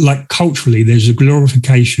 there's like culturally, there's a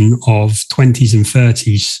glorification of 20s and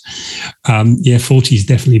 30s. 40s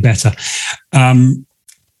definitely better.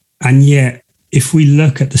 And yet, if we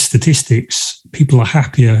look at the statistics, people are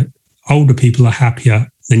happier, older people are happier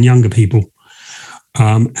than younger people.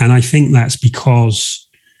 And I think that's because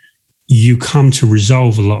you come to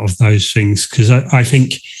resolve a lot of those things. Because I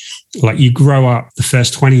think like you grow up, the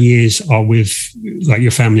first 20 years are with like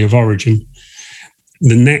your family of origin.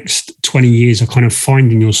 The next 20 years are kind of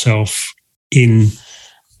finding yourself in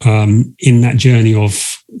that journey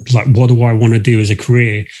of like, what do I want to do as a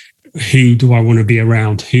career? Who do I want to be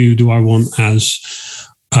around? Who do I want as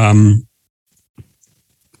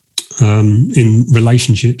in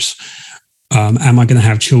relationships? Am I going to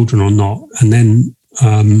have children or not? And then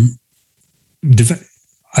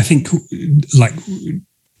I think like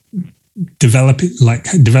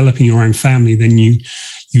developing your own family, then you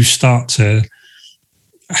start to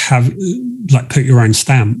have like put your own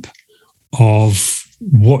stamp of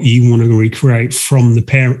what you want to recreate from the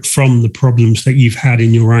problems that you've had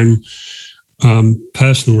in your own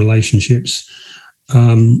personal relationships.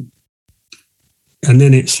 And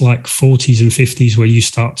then it's like 40s and 50s where you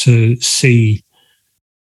start to see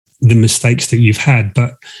the mistakes that you've had.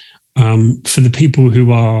 But for the people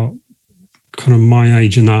who are kind of my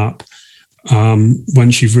age and up,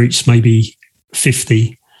 once you've reached maybe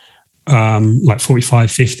 50, like 45,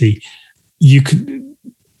 50, you could,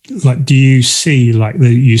 like, do you see like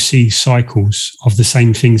you see cycles of the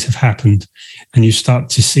same things have happened, and you start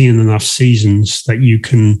to see in enough seasons that you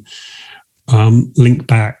can link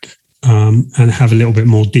back and have a little bit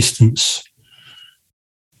more distance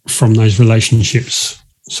from those relationships.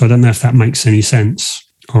 So I don't know if that makes any sense,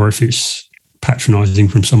 or if it's patronizing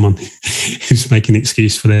from someone who's making an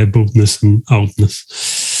excuse for their baldness and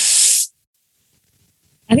oldness.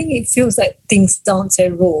 I think it feels like things aren't so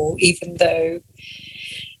raw, even though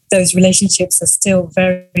those relationships are still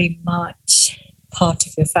very much part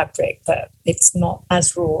of your fabric, but it's not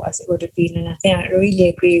as raw as it would have been. And I think I really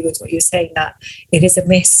agree with what you're saying, that it is a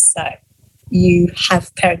miss that you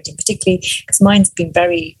have parenting, particularly because mine's been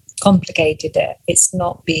very complicated. It's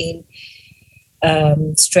not been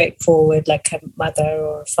straightforward like a mother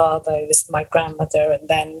or a father. It was my grandmother, and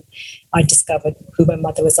then I discovered who my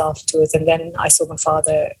mother was afterwards, and then I saw my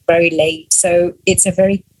father very late. So it's a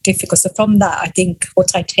very difficult. So from that, I think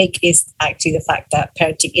what I take is actually the fact that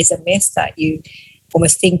parenting is a myth, that you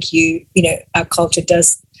almost think our culture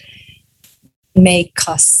does make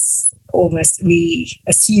us almost, we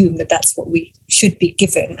assume that that's what we should be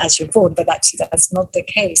given as you're born, but actually that's not the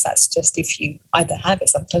case. That's just if you either have it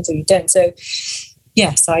sometimes or you don't. So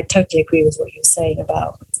yes, I totally agree with what you're saying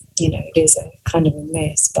about, it is a kind of a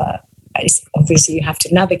mess, but it's obviously you have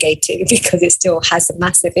to navigate it because it still has a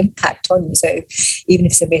massive impact on you. So even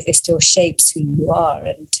if it's a myth, it still shapes who you are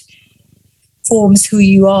and forms who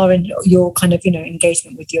you are and your kind of,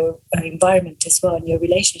 engagement with your environment as well, and your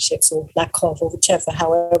relationships or lack of, or whichever,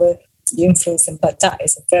 however you influence them. But that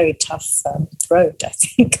is a very tough road, I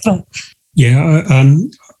think. Yeah,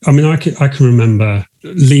 I can remember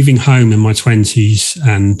leaving home in my 20s,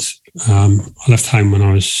 and I left home when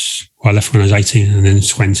I was 18 and then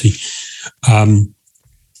 20. And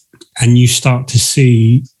you start to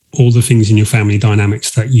see all the things in your family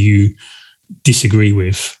dynamics that you disagree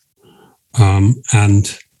with.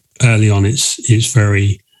 And early on, it's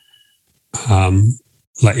very,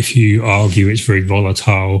 like if you argue, it's very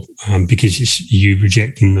volatile because it's you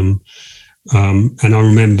rejecting them. And I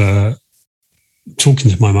remember talking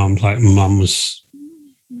to my mum, like my mum was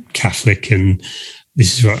Catholic, and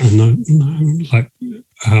this is right, and like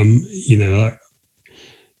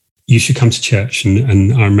you should come to church,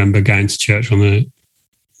 and I remember going to church on a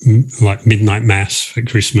midnight mass for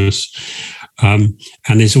Christmas, and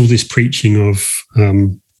there's all this preaching of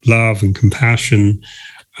love and compassion,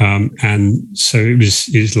 and so it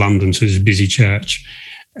was London, so it was a busy church,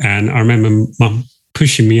 and I remember Mum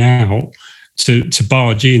pushing me out to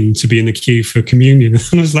barge in to be in the queue for communion, and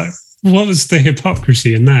I was like, what was the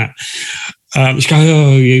hypocrisy in that? She goes,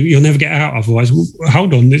 oh, you'll never get out otherwise. Well,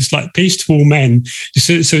 hold on, it's like peace to all men.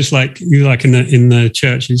 So it's like you're like in the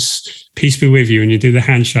church, it's peace be with you, and you do the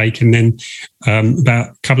handshake, and then about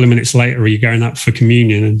a couple of minutes later, you're going up for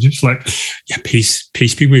communion, and just like, yeah, peace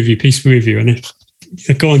be with you, and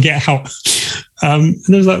go on, get out. And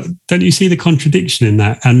I was like, don't you see the contradiction in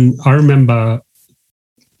that? And I remember,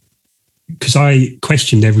 because I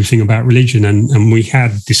questioned everything about religion, and we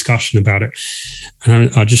had discussion about it. And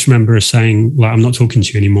I just remember her saying, like, I'm not talking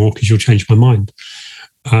to you anymore because you'll change my mind.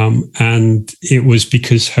 And it was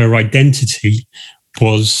because her identity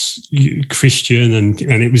was Christian, and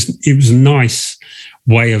it was a nice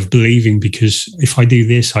way of believing, because if I do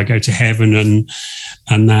this, I go to heaven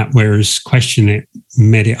and that, whereas question it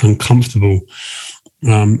made it uncomfortable.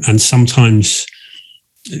 And sometimes,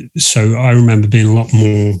 so I remember being a lot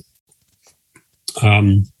more,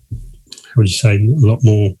 a lot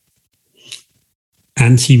more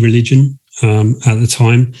anti-religion at the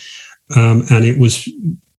time, and it was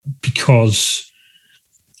because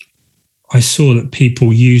I saw that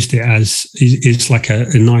people used it as it's like a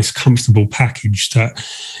nice, comfortable package that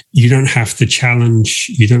you don't have to challenge,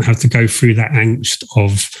 you don't have to go through that angst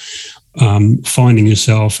of finding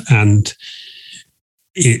yourself, and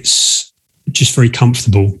it's just very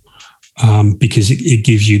comfortable. Because it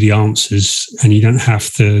gives you the answers and you don't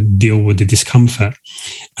have to deal with the discomfort.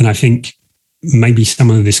 And I think maybe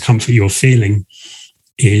some of the discomfort you're feeling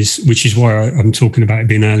which is why I'm talking about it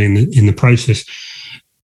being early in the process,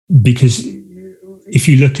 because if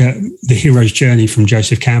you look at the hero's journey from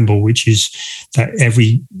Joseph Campbell, which is that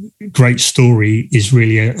every great story is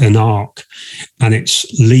really an arc, and it's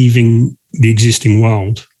leaving the existing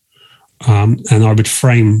world. And I would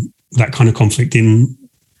frame that kind of conflict in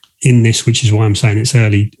this, which is why I'm saying it's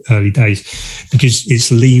early days, because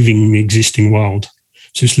it's leaving the existing world.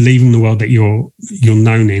 So it's leaving the world that you're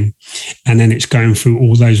known in, and then it's going through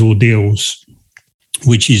all those ordeals,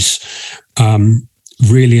 which is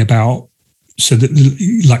really about. So that,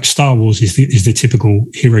 like Star Wars is the typical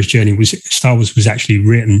hero's journey. Star Wars was actually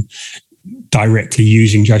written directly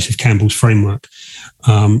using Joseph Campbell's framework.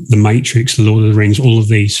 The Matrix, The Lord of the Rings, all of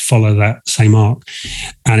these follow that same arc,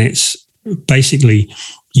 and it's basically,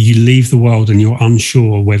 you leave the world and you're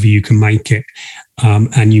unsure whether you can make it,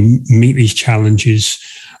 and you meet these challenges,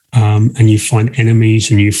 and you find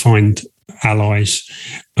enemies and you find allies.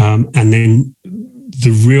 And then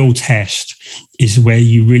the real test is where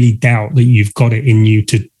you really doubt that you've got it in you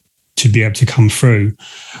to be able to come through.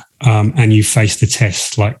 And you face the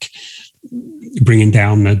test, like bringing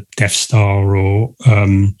down the Death Star or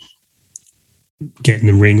getting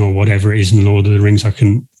the ring or whatever it is in Lord of the Rings. I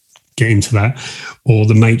can get into that. Or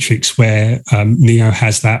the Matrix, where Neo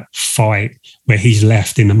has that fight where he's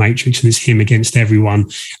left in the Matrix and it's him against everyone,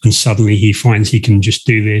 and suddenly he finds he can just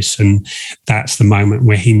do this, and that's the moment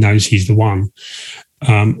where he knows he's the one.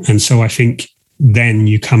 And so I think then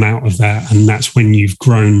you come out of that, and that's when you've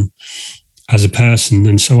grown as a person.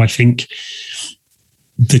 And so I think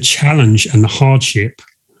the challenge and the hardship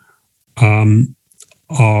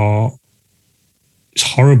it's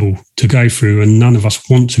horrible to go through, and none of us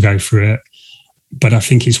want to go through it. But I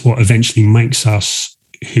think it's what eventually makes us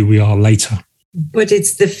who we are later. But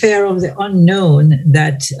it's the fear of the unknown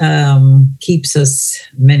that keeps us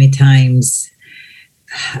many times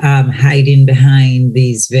hiding behind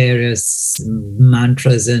these various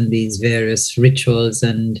mantras and these various rituals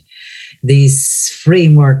and these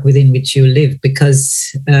framework within which you live,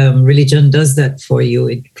 because religion does that for you.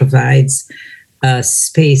 It provides a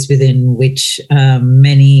space within which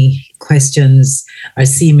many questions are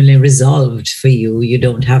seemingly resolved for you. You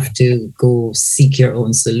don't have to go seek your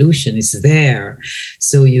own solution. It's there,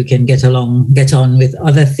 so you can get on with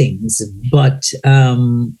other things. But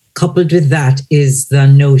coupled with that is the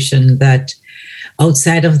notion that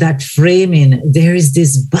outside of that framing, there is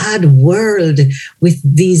this bad world with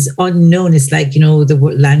these unknown. It's like,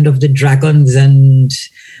 the land of the dragons and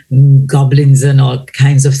goblins and all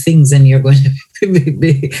kinds of things, and you're going to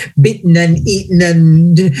be bitten and eaten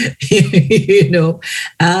and,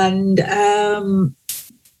 and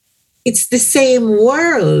it's the same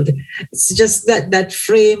world. It's just that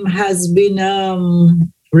frame has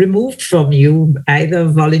been removed from you, either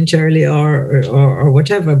voluntarily or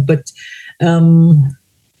whatever. But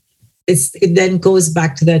it then goes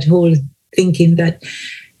back to that whole thinking that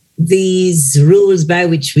these rules by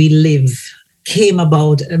which we live came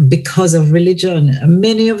about because of religion.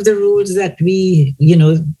 Many of the rules that we,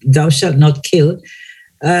 thou shalt not kill,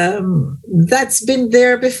 that's been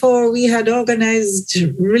there before we had organized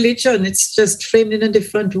religion. It's just framed in a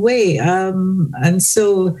different way. And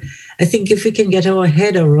so I think if we can get our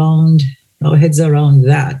heads around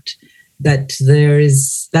that there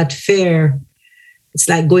is that fear, it's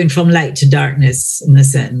like going from light to darkness in a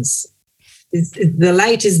sense. The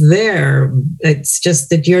light is there. It's just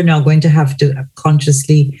that you're now going to have to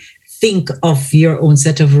consciously think of your own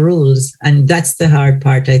set of rules. And that's the hard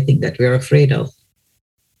part, I think, that we're afraid of.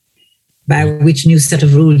 By which new set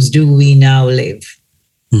of rules do we now live?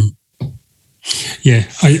 Yeah,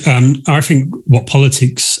 I think what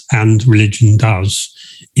politics and religion does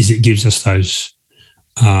is it gives us those.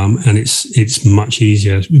 And it's much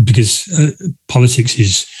easier because politics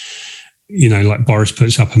is, like Boris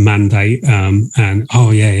puts up a mandate, and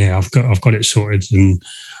I've got it sorted, and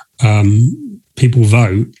people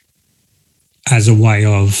vote as a way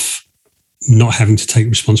of not having to take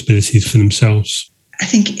responsibilities for themselves. I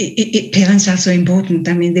think parents are so important.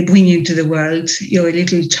 I mean, they bring you into the world. You're a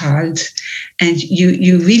little child, and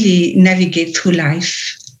you really navigate through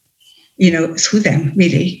life, through them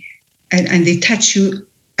really, and they touch you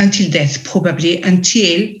until death, probably,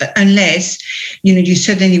 unless, you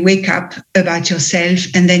suddenly wake up about yourself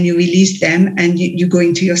and then you release them and you go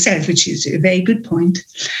into yourself, which is a very good point.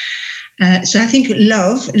 So I think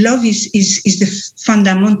love is the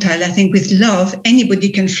fundamental. I think with love, anybody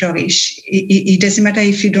can flourish. It doesn't matter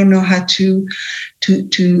if you don't know how to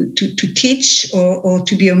teach or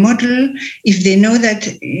to be a model. If they know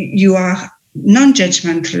that you are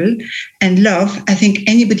non-judgmental and love, I think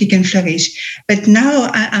anybody can flourish. But now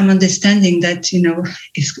I'm understanding that,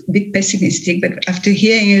 it's a bit pessimistic, but after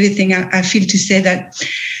hearing everything, I feel to say that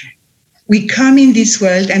we come in this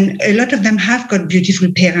world, and a lot of them have got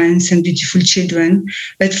beautiful parents and beautiful children.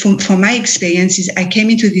 But from my experiences, I came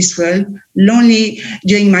into this world lonely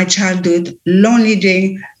during my childhood, lonely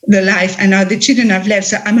during the life, and now the children have left.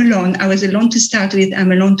 So I'm alone. I was alone to start with.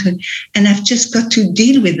 I'm alone and I've just got to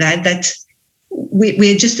deal with that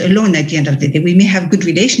we're just alone at the end of the day. We may have good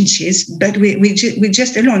relationships, but we're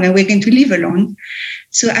just alone, and we're going to live alone.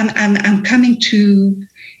 So I'm coming to,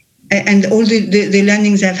 and all the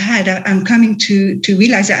learnings I've had, I'm coming to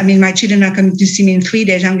realize that, my children are coming to see me in 3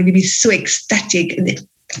 days. I'm going to be so ecstatic.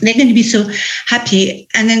 They're going to be so happy.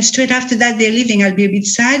 And then straight after that, they're leaving. I'll be a bit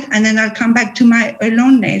sad. And then I'll come back to my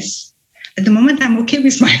aloneness. At the moment, I'm okay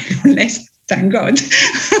with my aloneness. Thank God.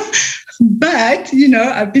 But,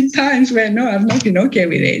 I've been times where, no, I've not been okay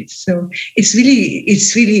with it. So it's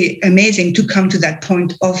really amazing to come to that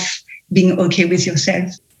point of being okay with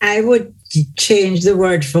yourself. I would change the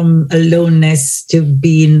word from aloneness to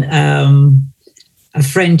being a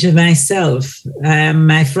friend to myself. I am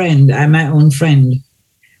my friend. I'm my own friend,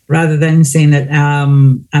 rather than saying that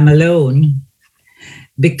I'm alone,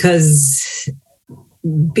 because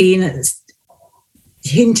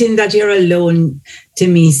hinting that you're alone to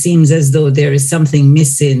me seems as though there is something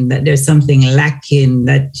missing, that there's something lacking,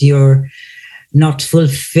 that you're not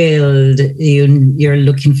fulfilled, you're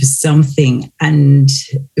looking for something. And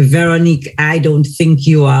Veronique, I don't think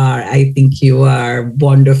you are. I think you are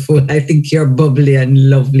wonderful. I think you're bubbly and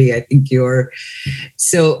lovely. I think you're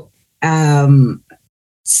so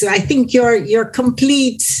I think you're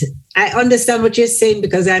complete. I understand what you're saying,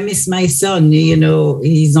 because I miss my son,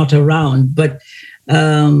 he's not around, but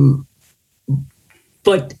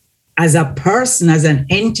as a person, as an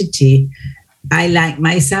entity, I like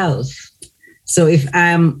myself. So if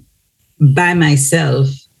I'm by myself,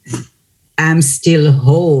 I'm still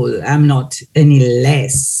whole. I'm not any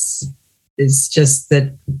less. It's just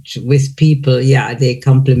that with people, they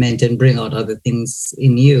complement and bring out other things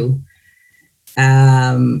in you.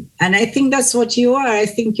 And I think that's what you are. I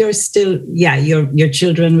think you're still, your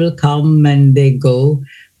children will come and they go,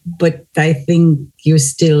 but I think you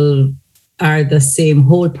still are the same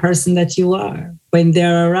whole person that you are when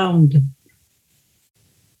they're around.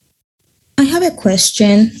 I have a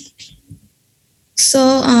question. So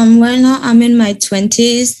right now I'm in my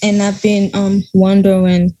 20s, and I've been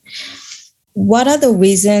wondering, what are the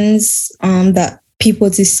reasons that people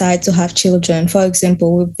decide to have children? For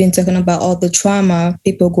example, we've been talking about all the trauma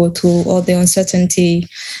people go through, all the uncertainty,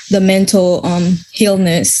 the mental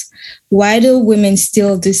illness. Why do women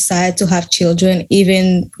still decide to have children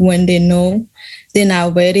even when they know they're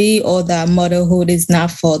not ready or that motherhood is not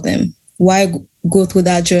for them? Why go through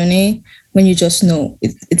that journey when you just know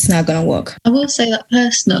it's not going to work? I will say that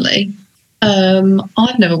personally,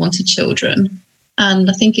 I've never wanted children. And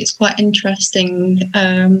I think it's quite interesting,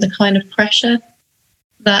 the kind of pressure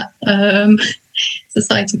that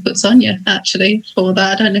society puts on you, actually, for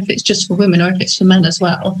that. I don't know if it's just for women or if it's for men as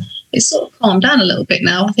well. It's sort of calmed down a little bit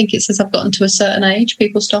now. I think it's as I've gotten to a certain age,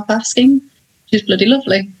 people stop asking, which is bloody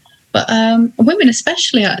lovely. But women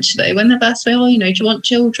especially, actually, when they've asked me, do you want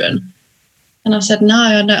children? And I've said, no,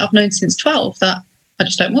 I've known since 12 that I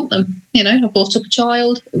just don't want them. I brought up a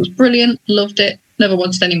child. It was brilliant. Loved it. Never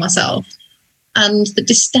wanted any myself. And the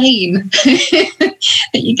disdain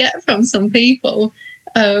that you get from some people.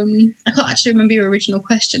 I can't actually remember your original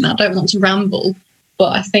question. I don't want to ramble,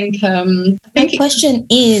 but I think my question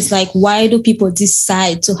is, why do people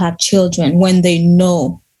decide to have children when they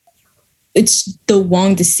know it's the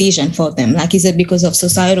wrong decision for them? Is it because of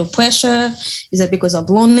societal pressure? Is it because of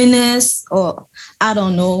loneliness? Or, I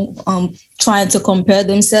don't know, trying to compare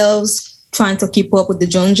themselves, trying to keep up with the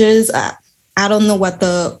Joneses? I don't know what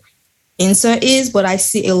the answer is, but I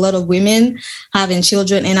see a lot of women having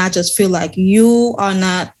children, and I just feel like you are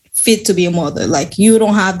not fit to be a mother. You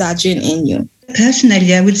don't have that gene in you.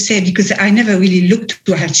 Personally, I would say, because I never really looked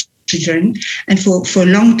to have children, and for a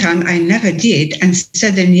long time I never did, and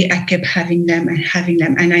suddenly I kept having them,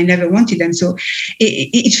 and I never wanted them. So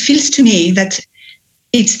it feels to me that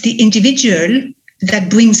it's the individual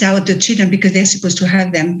that brings out the children because they're supposed to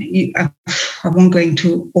have them. I won't go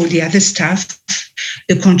into all the other stuff,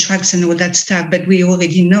 the contracts and all that stuff, but we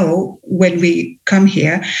already know when we come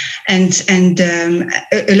here. And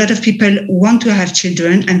a lot of people want to have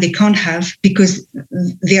children and they can't have because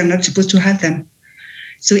they are not supposed to have them.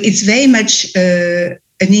 So it's very much an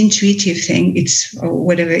intuitive thing. It's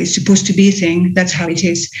whatever it's supposed to be a thing. That's how it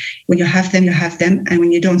is. When you have them, and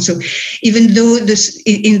when you don't. So even though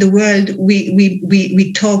in the world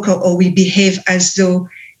we talk or we behave as though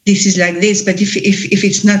this is like this, but if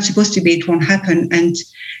it's not supposed to be, it won't happen. And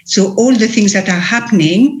so all the things that are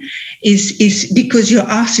happening is because you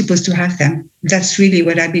are supposed to have them. That's really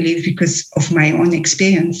what I believe because of my own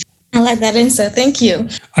experience. I like that answer. Thank you.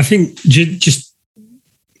 I think just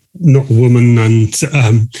not a woman and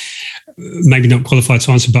maybe not qualified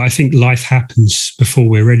to answer, but I think life happens before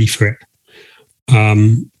we're ready for it.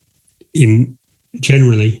 In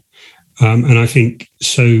generally. And I think,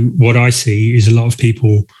 so what I see is a lot of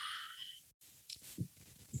people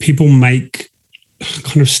make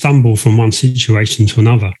kind of stumble from one situation to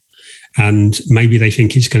another. And maybe they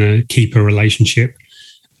think it's going to keep a relationship.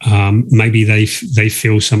 Maybe they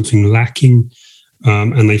feel something lacking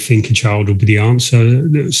and they think a child will be the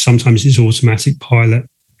answer. Sometimes it's automatic pilot,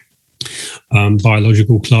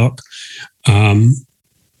 biological clock.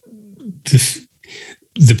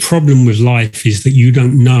 the problem with life is that you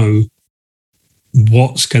don't know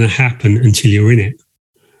what's going to happen until you're in it.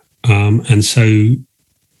 And so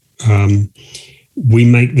we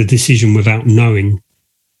make the decision without knowing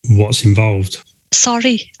what's involved.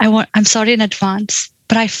 I'm sorry in advance,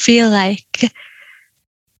 but I feel like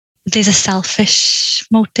there's a selfish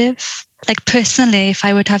motive. Like personally, if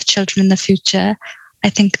I would have children in the future, I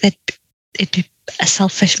think that it'd be a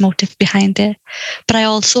selfish motive behind it. But I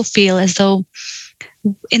also feel as though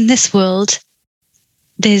in this world,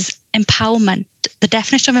 there's empowerment. The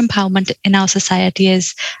definition of empowerment in our society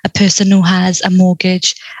is a person who has a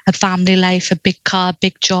mortgage, a family life, a big car,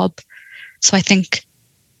 big job. So I think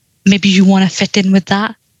maybe you want to fit in with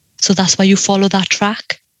that. So that's why you follow that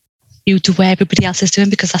track. You do what everybody else is doing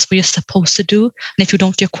because that's what you're supposed to do. And if you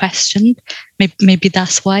don't, you're questioned. Maybe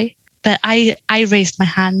that's why. But I raised my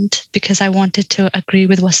hand because I wanted to agree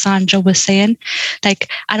with what Sandra was saying. Like,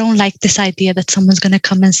 I don't like this idea that someone's going to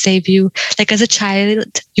come and save you. Like, as a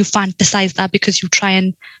child, you fantasize that because you try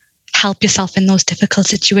and help yourself in those difficult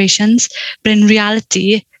situations. But in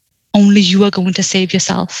reality, only you are going to save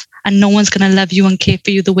yourself. And no one's going to love you and care for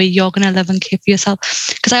you the way you're going to love and care for yourself.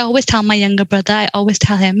 Because I always tell my younger brother, I always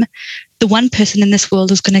tell him, the one person in this world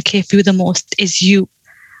who's going to care for you the most is you.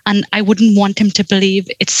 And I wouldn't want him to believe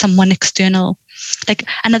it's someone external. Like,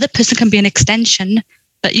 another person can be an extension,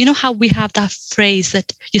 but you know how we have that phrase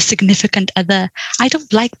that your significant other? I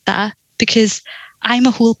don't like that because I'm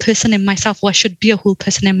a whole person in myself, or I should be a whole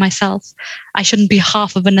person in myself. I shouldn't be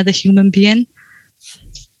half of another human being.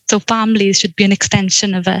 So families should be an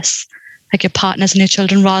extension of us, like your partners and your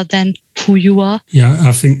children, rather than who you are. Yeah,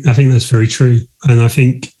 I think that's very true. And I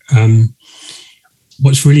think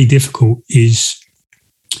what's really difficult is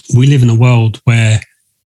we live in a world where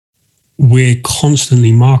we're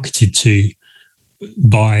constantly marketed to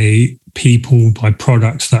by people, by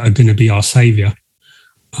products that are going to be our savior.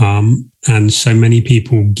 And so many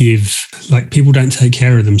people people don't take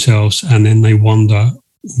care of themselves, and then they wonder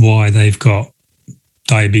why they've got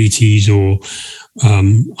diabetes or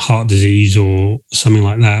heart disease or something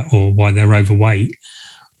like that, or why they're overweight.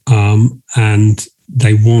 And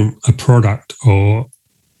they want a product or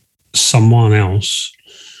someone else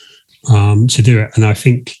to do it. And I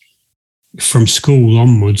think from school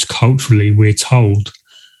onwards, culturally, we're told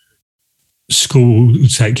school will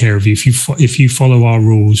take care of you. If you follow our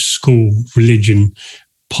rules, school, religion,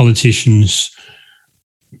 politicians,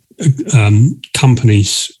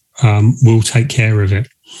 companies will take care of it.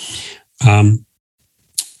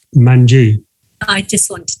 Manju. I just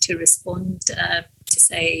wanted to respond to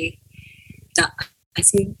say that I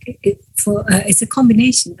think it's a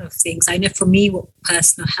combination of things. I know for me what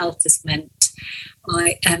personal health has meant.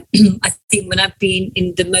 I think when I've been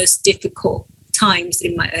in the most difficult times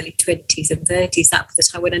in my early 20s and 30s, that was the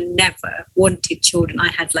time when I never wanted children. I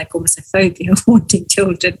had like almost a phobia of wanting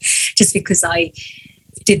children just because I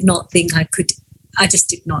did not think I could. I just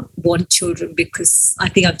did not want children because I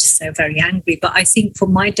think I'm just so very angry. But I think for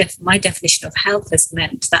my definition of health has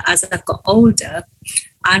meant that as I've got older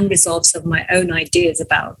and resolved some of my own ideas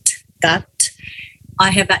about that,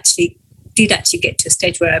 I did actually get to a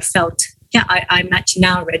stage where I felt, I'm actually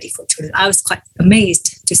now ready for children. I was quite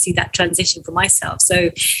amazed to see that transition for myself. So,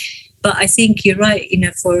 but I think you're right,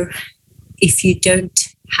 if you don't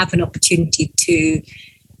have an opportunity to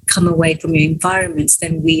come away from your environments,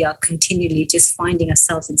 then we are continually just finding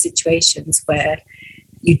ourselves in situations where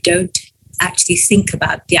you don't actually think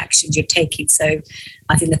about the actions you're taking. So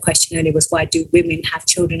I think the question earlier was, why do women have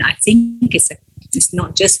children? I think it's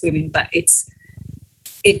not just women, but it's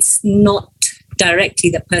not directly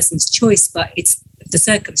the person's choice, but it's the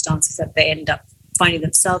circumstances that they end up finding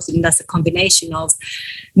themselves in. That's a combination of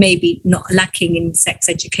maybe not lacking in sex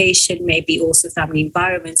education, maybe also family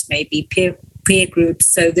environments, maybe peer groups.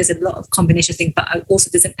 So there's a lot of combination of things, but also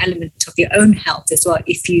there's an element of your own health as well,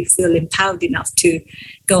 if you feel empowered enough to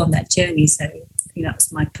go on that journey. So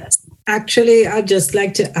that's my personal. Actually, I'd just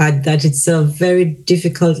like to add that it's a very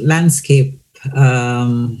difficult landscape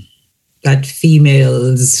that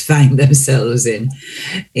females find themselves in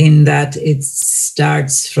that it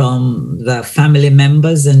starts from the family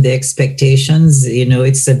members and the expectations.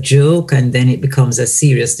 It's a joke, and then it becomes a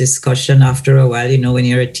serious discussion after a while, when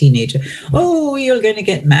you're a teenager. Oh, you're going to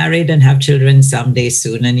get married and have children someday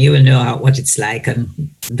soon, and you will know what it's like, and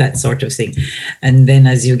that sort of thing. And then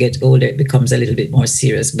as you get older, it becomes a little bit more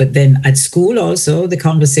serious. But then at school also, the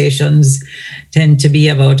conversations tend to be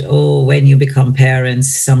about, when you become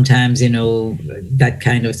parents, sometimes, that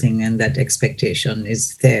kind of thing, and that expectation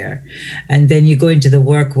is there. And then you go into the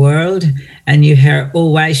work world, and you hear, oh,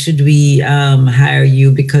 why should we hire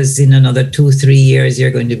you? Because in another 2-3 years,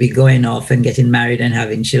 you're going to be going off and getting married and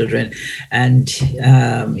having children. And,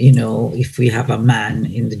 if we have a man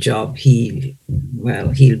in the job, he'll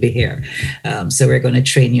be here. So we're going to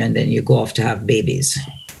train you, and then you go off to have babies.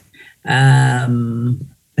 And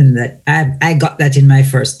that I got that in my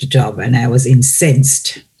first job, and I was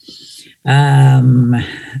incensed.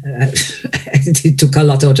 It took a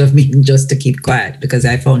lot out of me just to keep quiet, because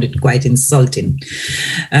I found it quite insulting.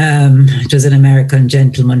 It was an American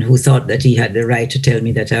gentleman who thought that he had the right to tell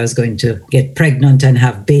me that I was going to get pregnant and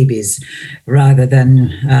have babies rather than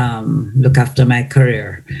look after my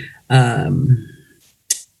career.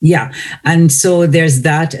 And so there's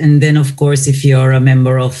that. And then, of course, if you're a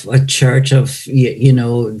member of a church then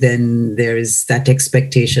there is that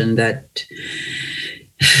expectation that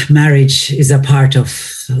marriage is a part of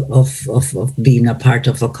being a part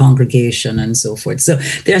of a congregation and so forth. So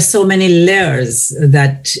there are so many layers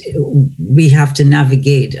that we have to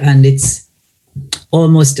navigate, and it's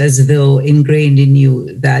almost as though ingrained in you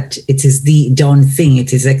that it is the done thing.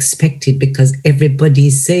 It is expected because everybody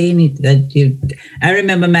is saying it. I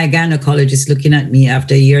remember my gynecologist looking at me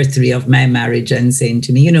after year 3 of my marriage and saying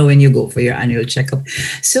to me, when you go for your annual checkup,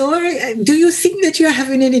 so do you think that you're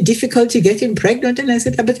having any difficulty getting pregnant? And I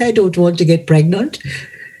said, but I don't want to get pregnant.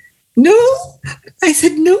 No, I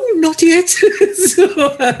said, no, not yet. So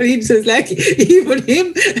it was like, even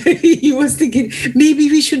him, he was thinking, maybe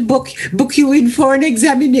we should book you in for an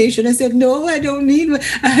examination. I said, no, I don't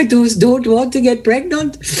don't want to get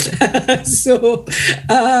pregnant. So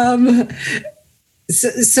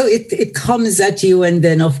it comes at you. And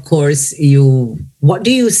then, of course, what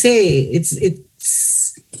do you say?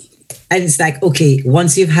 And it's like, okay,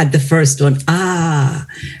 once you've had the first one,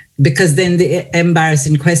 because then the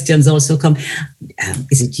embarrassing questions also come.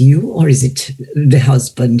 Is it you or is it the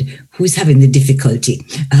husband who's having the difficulty?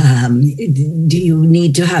 Do you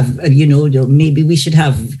need to have, maybe we should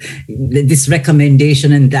have this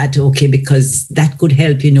recommendation and that, okay, because that could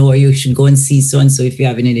help, or you should go and see so-and-so if you're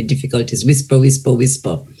having any difficulties. Whisper, whisper,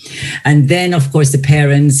 whisper. And then, of course,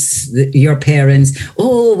 your parents,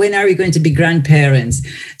 oh, when are we going to be grandparents?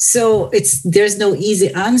 So there's no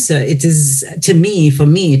easy answer. It is, for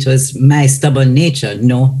me, it was my stubborn nature.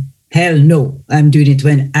 No, hell no, I'm doing it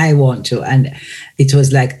when I want to. And it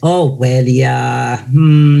was like, oh, well, yeah,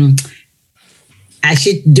 I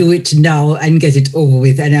should do it now and get it over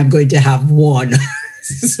with, and I'm going to have one.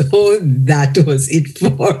 So that was it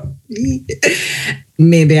for me.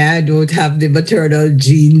 Maybe I don't have the maternal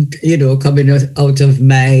gene, coming out of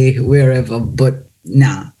my wherever, but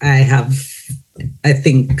I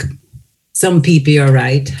think some people are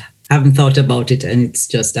right, haven't thought about it, and it's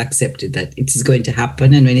just accepted that it is going to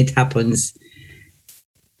happen. And when it happens,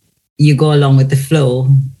 you go along with the flow.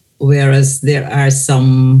 Whereas there are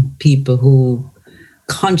some people who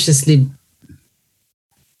consciously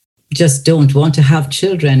just don't want to have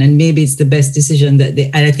children, and maybe it's the best decision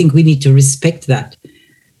and I think we need to respect that.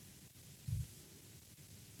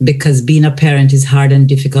 Because being a parent is hard and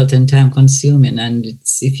difficult and time consuming. And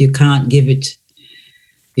if you can't give it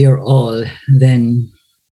your all, then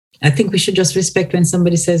I think we should just respect when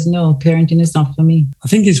somebody says, no, parenting is not for me. I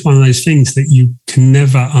think it's one of those things that you can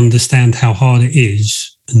never understand how hard it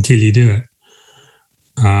is until you do it.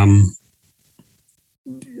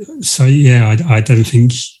 So yeah, I don't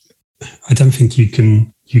think you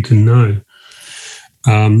can know.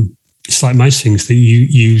 It's like most things that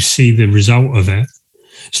you see the result of it.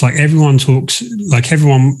 It's like everyone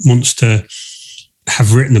wants to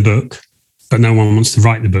have written a book, but no one wants to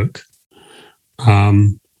write the book.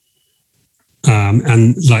 And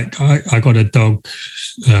like I got a dog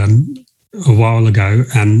a while ago,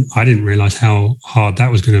 and I didn't realize how hard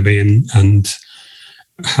that was going to be and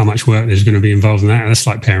how much work there's going to be involved in that. That's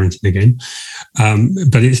like parenting again.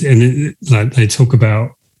 But like they talk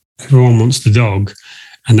about everyone wants the dog,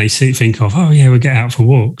 and they think of, oh yeah, we'll get out for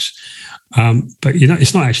walks. But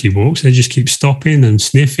it's not actually walks. They just keep stopping and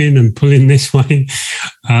sniffing and pulling this way.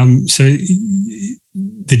 So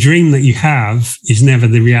the dream that you have is never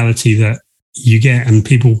the reality that you get. And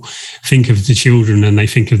people think of the children and they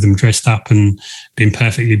think of them dressed up and being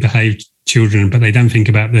perfectly behaved children, but they don't think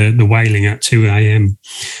about the wailing at 2 a.m.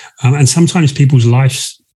 And sometimes people's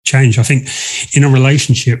lives change. I think in a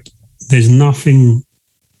relationship, there's nothing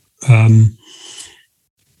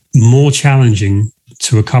more challenging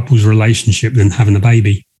to a couple's relationship than having a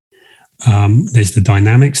baby. There's the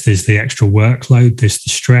dynamics, there's the extra workload, there's the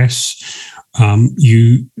stress.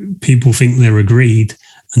 People think they're agreed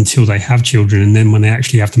until they have children, and then when they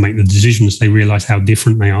actually have to make the decisions, they realize how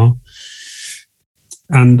different they are.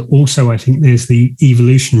 And also, I think there's the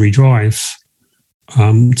evolutionary drive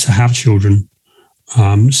to have children.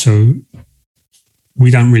 So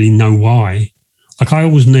we don't really know why. Like, I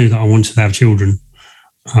always knew that I wanted to have children.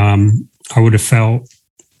 I would have felt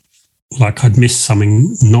like I'd missed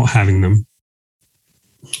something not having them.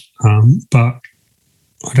 But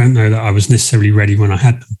I don't know that I was necessarily ready when I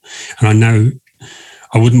had them. And I know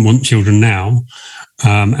I wouldn't want children now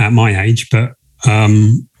at my age, but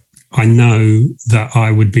I know that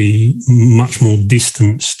I would be much more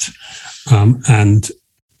distanced and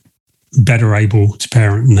better able to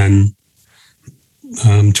parent than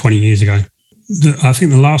 20 years ago. I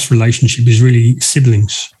think the last relationship is really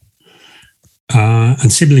siblings.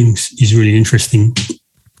 And siblings is really interesting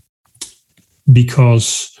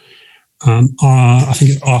because I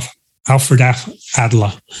think it's Alfred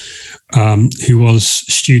Adler, who was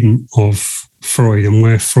a student of Freud, and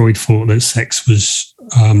where Freud thought that sex was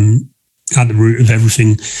at the root of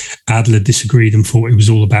everything, Adler disagreed and thought it was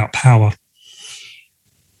all about power.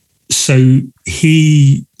 So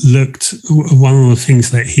he looked, one of the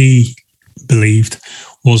things that he believed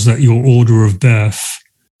was that your order of birth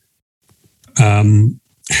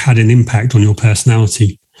had an impact on your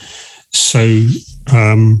personality. So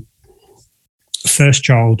first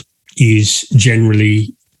child is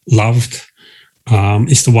generally loved.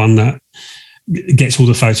 It's the one that gets all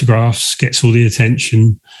the photographs, gets all the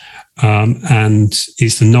attention, and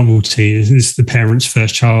it's the novelty. It's the parents'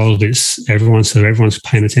 first child. It's everyone, so everyone's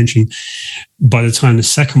paying attention. By the time the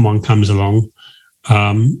second one comes along,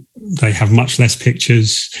 they have much less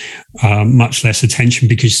pictures, much less attention,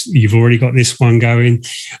 because you've already got this one going.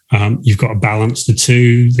 You've got to balance the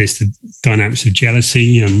two. There's the dynamics of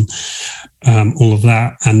jealousy and all of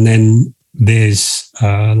that. And then there's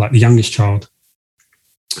like the youngest child.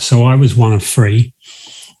 So I was one of three.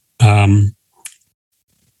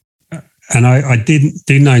 And I do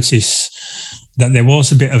notice that there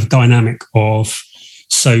was a bit of dynamic of,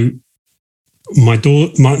 so my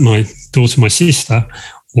daughter, my sister,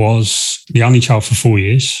 was the only child for 4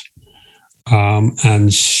 years,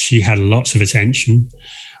 and she had lots of attention.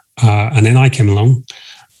 And then I came along,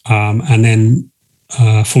 and then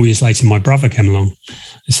 4 years later, my brother came along.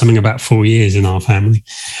 There's something about 4 years in our family,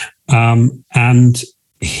 and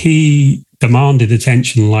he demanded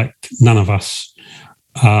attention like none of us.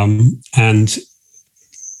 And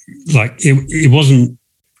like it wasn't.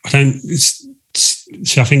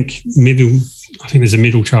 So I think there's a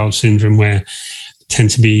middle child syndrome where tend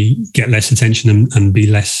to get less attention and be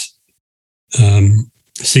less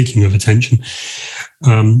seeking of attention.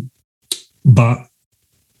 But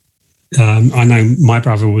I know my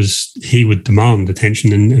brother he would demand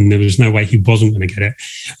attention, and there was no way he wasn't going to get it.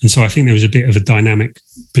 And so I think there was a bit of a dynamic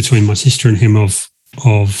between my sister and him of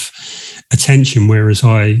attention, whereas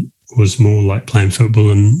I was more like playing football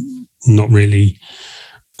and not really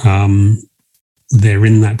there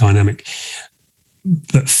in that dynamic.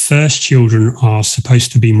 But first children are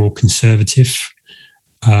supposed to be more conservative,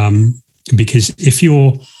 because if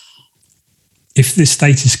the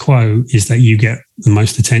status quo is that you get the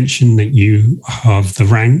most attention, that you have the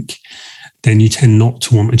rank, then you tend not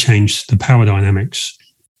to want to change the power dynamics.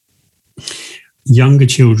 Younger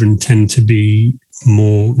children tend to be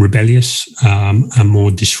more rebellious and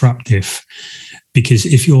more disruptive, because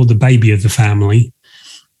if you're the baby of the family,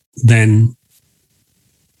 then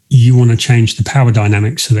you want to change the power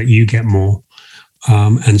dynamics so that you get more.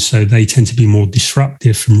 And so they tend to be more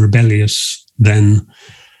disruptive and rebellious than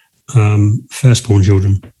firstborn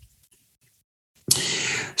children.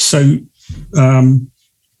 So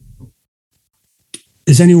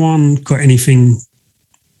has anyone got anything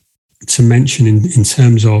to mention in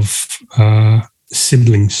terms of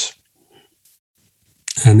siblings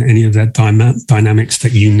and any of that dynamics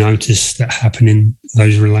that you notice that happen in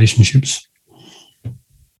those relationships?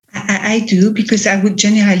 I do, because I would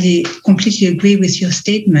generally completely agree with your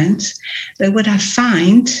statement. But what I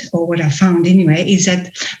found anyway, is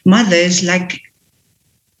that mothers like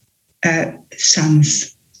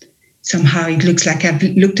sons. Somehow it looks like I've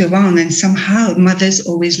looked around, and somehow mothers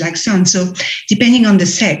always like sons. So depending on the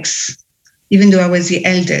sex, even though I was the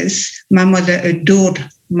eldest, my mother adored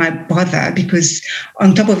my brother because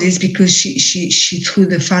she threw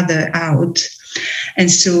the father out.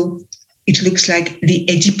 And so it looks like the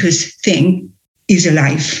Oedipus thing is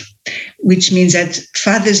alive, which means that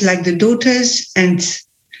fathers like the daughters. And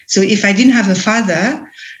so if I didn't have a father,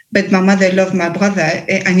 but my mother loved my brother,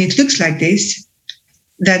 and it looks like this,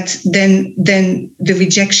 that then the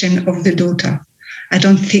rejection of the daughter. I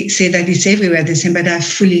don't say that it's everywhere the same, but I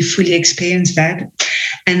fully experienced that.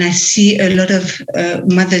 And I see a lot of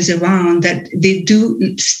mothers around that they do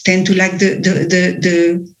tend to like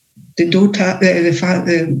the daughter,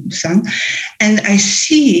 the son. And I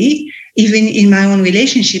see, even in my own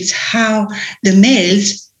relationships, how the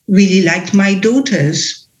males really like my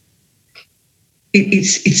daughters.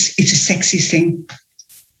 It's a sexy thing.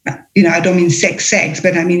 I don't mean sex,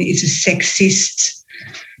 but I mean it's a sexist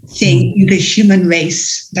thing in the human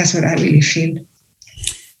race. That's what I really feel.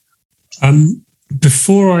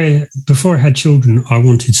 Before I had children, I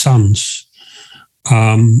wanted sons.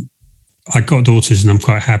 I got daughters, and I'm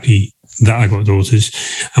quite happy that I got daughters.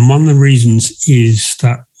 And one of the reasons is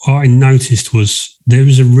that what I noticed was there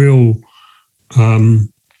was a real.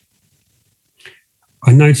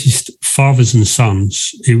 I noticed fathers and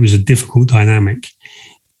sons. It was a difficult dynamic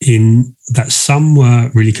in that some were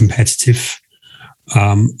really competitive,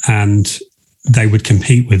 and they would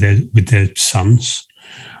compete with their sons.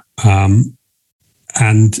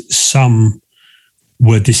 And some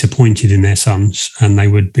were disappointed in their sons, and they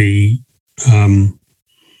would be,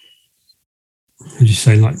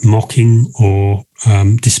 like mocking or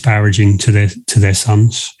disparaging to their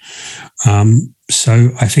sons. So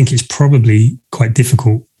I think it's probably quite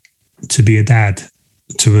difficult to be a dad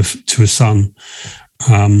to a son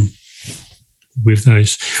with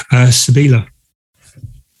those. Sabila.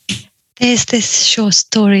 There's this short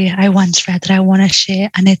story I once read that I want to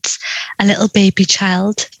share, and it's a little boy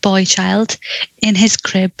child, in his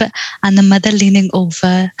crib, and the mother leaning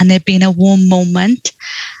over, and there being a warm moment,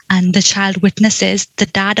 and the child witnesses the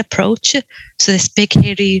dad approach. So this big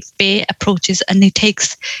hairy bear approaches, and he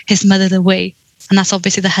takes his mother away, and that's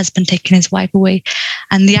obviously the husband taking his wife away.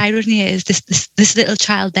 And the irony is this little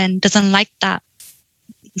child then doesn't like that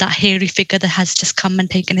hairy figure that has just come and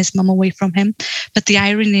taken his mum away from him. But the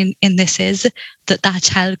irony in this is that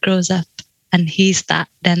child grows up and he's that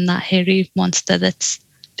hairy monster that's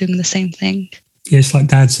doing the same thing. Yeah, it's like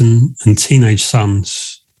dads and teenage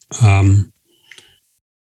sons.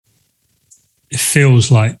 It feels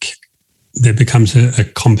like there becomes a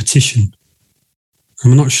competition.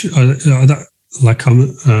 I'm not sure. I'm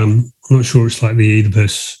not sure it's like the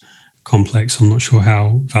Oedipus complex. I'm not sure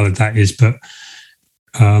how valid that is, but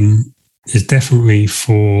is definitely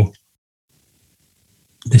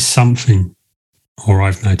there's something, or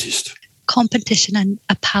I've noticed. Competition and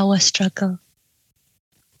a power struggle.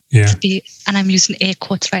 Yeah. To be, and I'm using air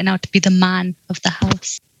quotes right now, to be the man of the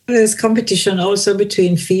house. There's competition also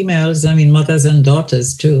between females, mothers and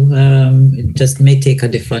daughters too. It just may take a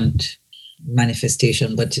different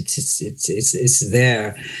manifestation, but it's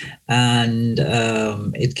there. And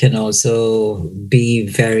it can also be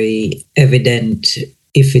very evident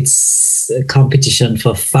if it's a competition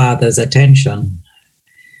for father's attention.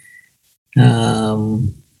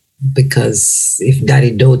 Because if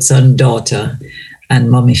daddy dotes on daughter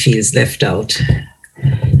and mommy feels left out,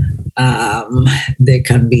 there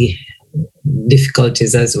can be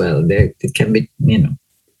difficulties as well. It can be,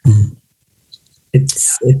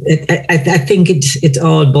 I think it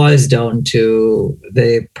all boils down to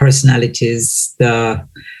the personalities,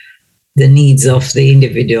 the needs of the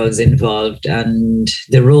individuals involved, and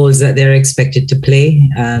the roles that they're expected to play,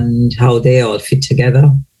 and how they all fit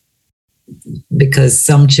together. Because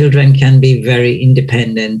some children can be very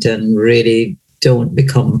independent and really don't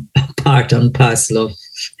become part and parcel of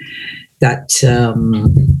that,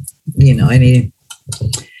 any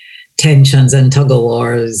tensions and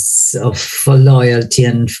tug-of-wars for loyalty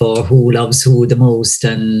and for who loves who the most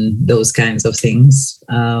and those kinds of things.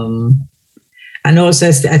 And also,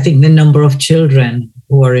 I think the number of children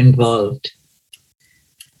who are involved,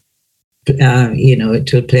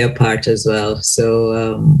 it will play a part as well.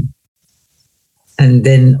 So, and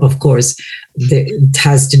then, of course, it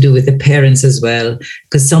has to do with the parents as well,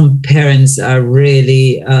 because some parents are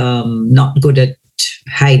really not good at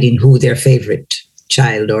hiding who their favorite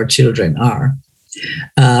child or children are.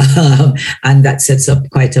 And that sets up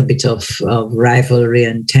quite a bit of rivalry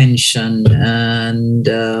and tension and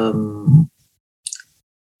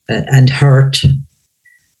hurt.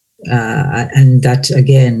 And that,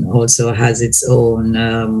 again, also has its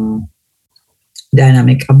own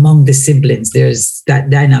dynamic among the siblings. There's that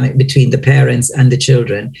dynamic between the parents and the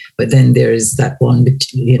children, but then there's that one,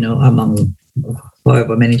 among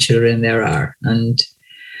however many children there are. And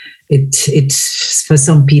it's for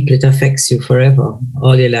some people, it affects you forever,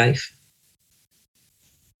 all your life.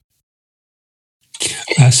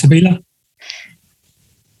 Sabila?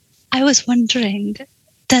 I was wondering,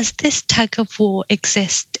 does this tug of war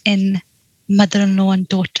exist in mother-in-law and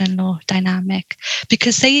daughter-in-law dynamic?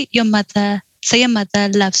 Because say your mother say a mother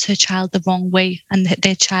loves her child the wrong way and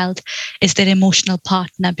their child is their emotional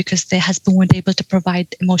partner because their husband weren't able to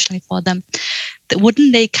provide emotionally for them,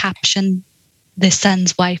 wouldn't they caption their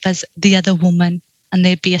son's wife as the other woman, and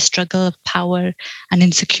there'd be a struggle of power and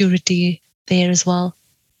insecurity there as well?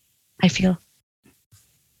 I feel.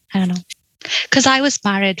 I don't know. Because I was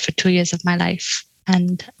married for 2 years of my life,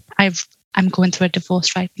 and I'm going through a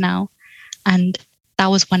divorce right now, and that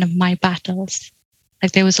was one of my battles.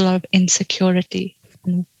 Like, there was a lot of insecurity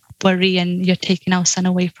and worry, and you're taking our son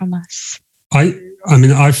away from us. I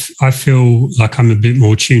mean, I feel like I'm a bit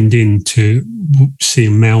more tuned in to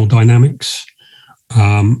seeing male dynamics,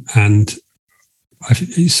 and I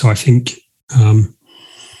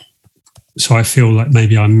feel like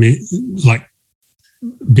maybe I'm like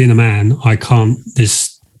being a man. I can't.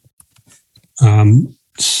 I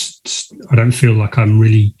don't feel like I'm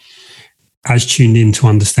really as tuned in to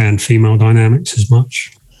understand female dynamics as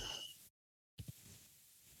much.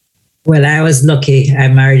 Well, I was lucky. I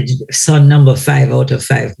married son number 5 out of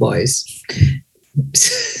 5 boys.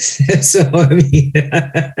 So, I mean,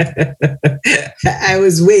 I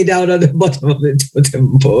was way down on the bottom of the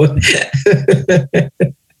totem pole.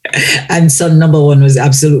 And son number 1 was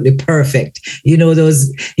absolutely perfect.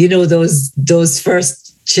 Those first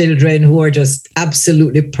children who are just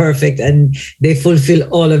absolutely perfect, and they fulfill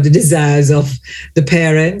all of the desires of the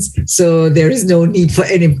parents. So there is no need for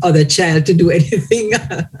any other child to do anything.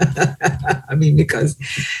 I mean, because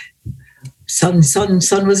son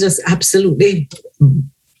was just absolutely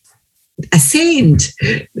a saint.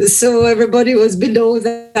 So everybody was below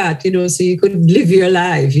that, so you could live your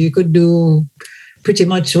life. You could do pretty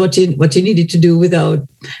much what you needed to do without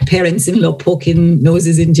parents-in-law poking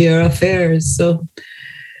noses into your affairs. So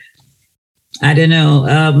I don't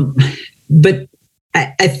know. But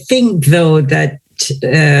I think, though, that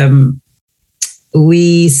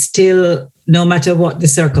we still, no matter what the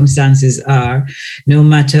circumstances are, no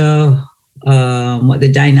matter what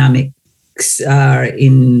the dynamics are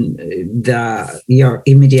in your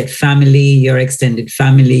immediate family, your extended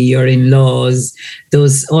family, your in-laws,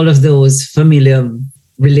 all of those familiar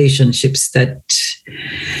relationships that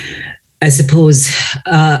I suppose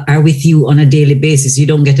are with you on a daily basis. You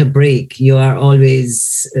don't get a break. You are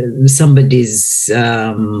always somebody's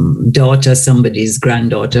daughter, somebody's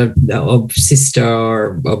granddaughter, or sister,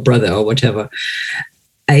 or brother, or whatever.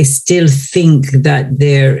 I still think that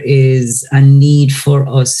there is a need for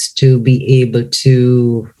us to be able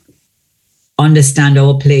to understand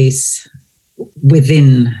our place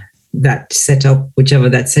within that setup, whichever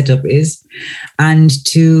that setup is, and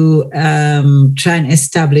to try and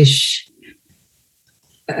establish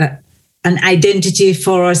an identity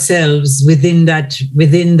for ourselves within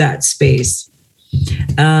that space,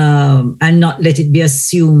 and not let it be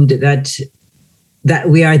assumed that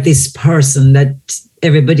we are this person, that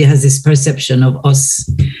everybody has this perception of us,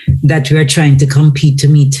 that we're trying to compete to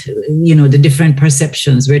meet, the different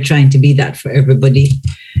perceptions. We're trying to be that for everybody,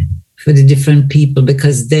 for the different people,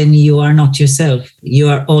 because then you are not yourself. You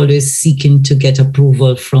are always seeking to get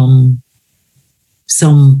approval from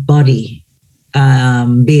somebody,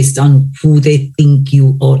 based on who they think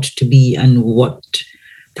you ought to be and what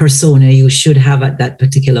persona you should have at that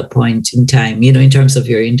particular point in time, in terms of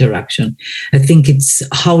your interaction. I think it's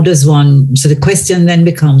so the question then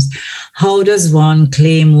becomes, how does one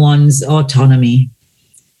claim one's autonomy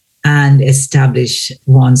and establish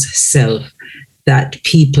one's self that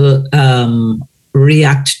people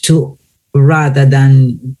react to rather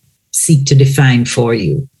than seek to define for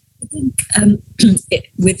you? I think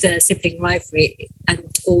with the sibling rivalry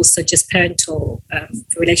and also just parental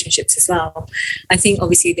relationships as well, I think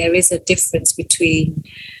obviously there is a difference between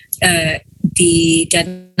the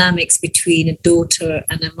dynamics between a daughter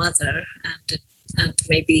and a mother, and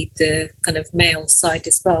maybe the kind of male side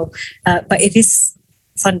as well. But it is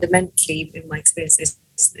fundamentally, in my experience, is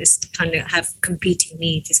trying to have competing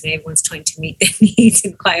needs, isn't it? Everyone's trying to meet their needs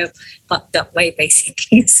in quite a fucked up way,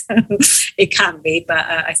 basically. So it can be, but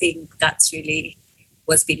I think that's really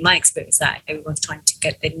what's been my experience, that everyone's trying to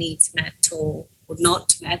get their needs met or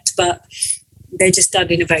not met, but they're just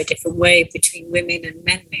done in a very different way between women and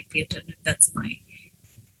men, maybe. I don't know, that's my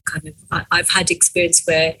kind of, I've had experience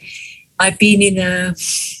where I've been in a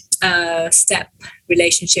step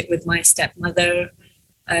relationship with my stepmother.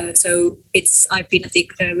 So I've been at the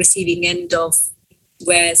receiving end of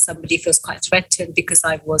where somebody feels quite threatened because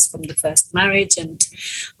I was from the first marriage, and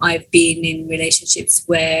I've been in relationships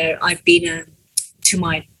where I've been to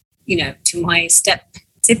my step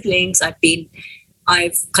siblings.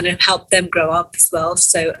 I've kind of helped them grow up as well.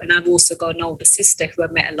 So, and I've also got an older sister who I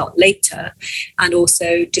met a lot later, and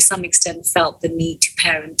also to some extent felt the need to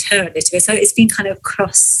parent her a little bit. So it's been kind of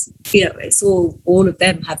cross, it's all of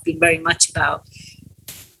them have been very much about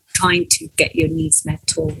trying to get your needs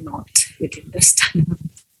met or not within this time.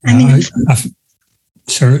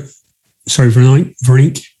 Sorry,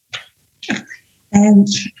 Veronique.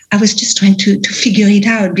 I was just trying to figure it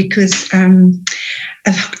out because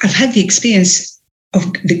I've had the experience of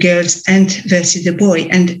the girls and versus the boy,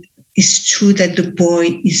 and it's true that the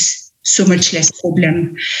boy is so much less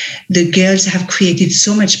problem. The girls have created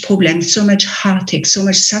so much problem, so much heartache, so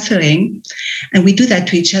much suffering, and we do that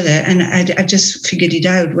to each other. And I just figured it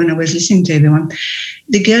out when I was listening to everyone.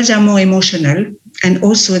 The girls are more emotional, and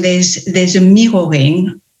also there's a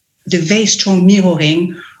mirroring, the very strong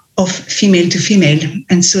mirroring of female to female,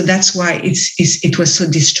 and so that's why it was so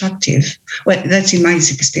destructive. Well, that's in my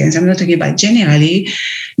experience. I'm not talking about generally,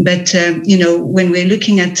 but when we're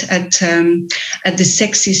looking at the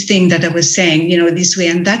sexist thing that I was saying, this way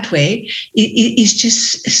and that way, it's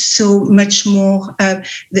just so much more.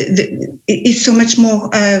 It's so much more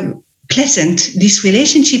pleasant. This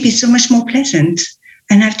relationship is so much more pleasant.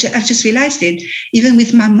 And I've just realized it, even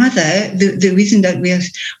with my mother, the reason that we are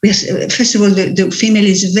first of all, the female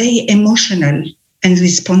is very emotional and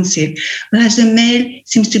responsive, whereas the male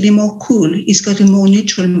seems to be more cool. He's got a more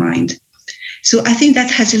neutral mind. So I think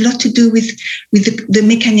that has a lot to do with the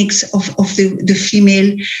mechanics of the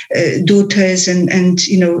female daughters and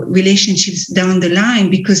relationships down the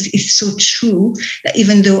line, because it's so true that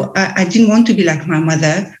even though I didn't want to be like my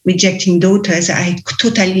mother, rejecting daughters, I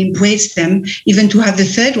totally embraced them. Even to have the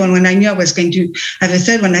third one, when I knew I was going to have a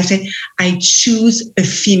third one, I said, I choose a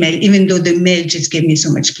female, even though the male just gave me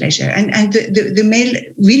so much pleasure. And the male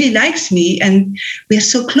really likes me, and we are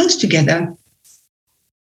so close together.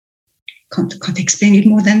 Can't explain it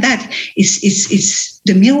more than that. It's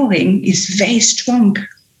the mirroring is very strong,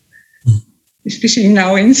 especially in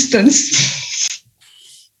our instance.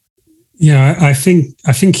 Yeah, I think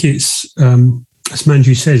it's as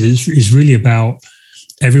Manju says, it's really about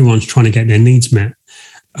everyone's trying to get their needs met,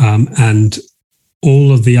 and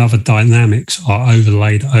all of the other dynamics are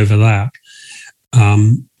overlaid over that.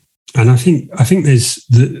 And I think there's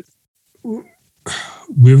the.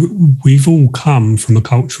 We've all come from a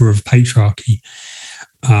culture of patriarchy,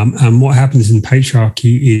 and what happens in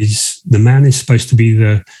patriarchy is the man is supposed to be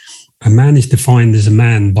a man is defined as a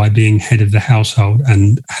man by being head of the household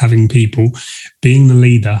and having people, being the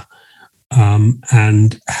leader,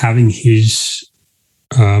 and having his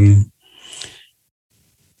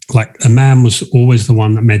like a man was always the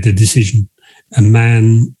one that made the decision. A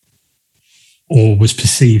man or was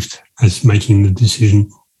perceived as making the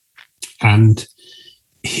decision, and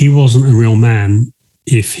he wasn't a real man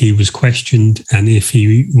if he was questioned and if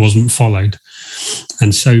he wasn't followed.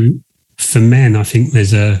 And so for men, I think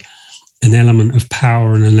there's an element of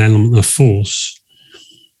power and an element of force.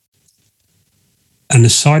 And the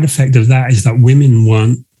side effect of that is that women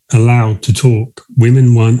weren't allowed to talk.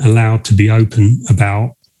 Women weren't allowed to be open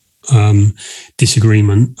about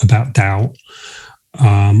disagreement, about doubt,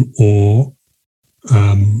 or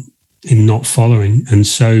in not following. And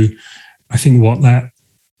so I think what that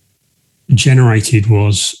generated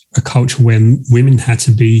was a culture where women had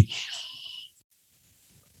to be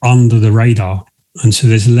under the radar. And so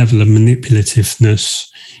there's a level of manipulativeness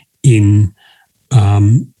in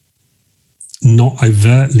not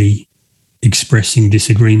overtly expressing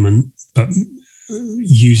disagreement, but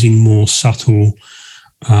using more subtle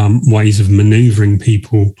ways of maneuvering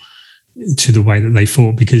people to the way that they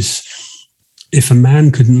thought. Because if a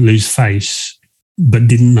man couldn't lose face but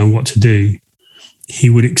didn't know what to do, he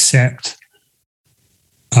would accept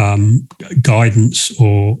guidance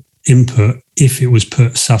or input if it was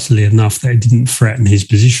put subtly enough that it didn't threaten his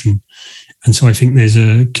position. And so I think there's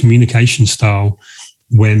a communication style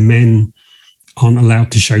where men aren't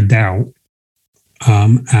allowed to show doubt,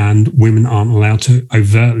 and women aren't allowed to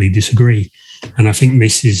overtly disagree. And I think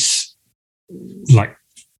this is like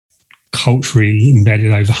culturally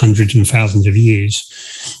embedded over hundreds and thousands of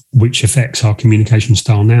years, which affects our communication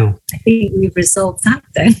style now. I think we've resolved that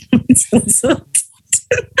then.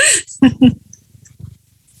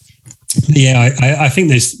 Yeah, I think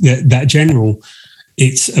there's that general,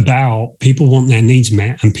 it's about people want their needs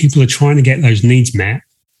met, and people are trying to get those needs met,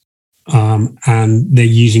 and they're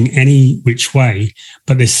using any which way.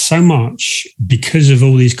 But there's so much, because of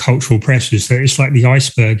all these cultural pressures, that it's like the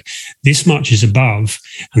iceberg. This much is above,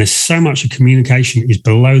 and there's so much of communication is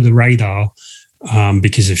below the radar,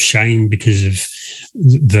 because of shame, because of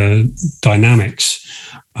the dynamics,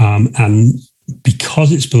 and because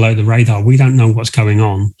because it's below the radar, we don't know what's going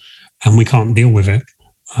on and we can't deal with it.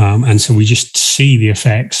 And so we just see the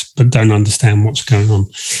effects, but don't understand what's going on.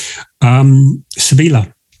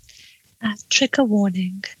 Sabila. Trigger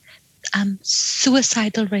warning.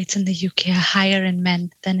 Suicidal rates in the UK are higher in men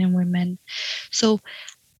than in women. So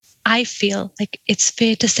I feel like it's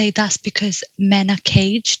fair to say that's because men are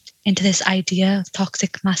caged into this idea of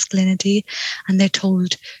toxic masculinity, and they're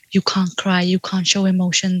told you can't cry, you can't show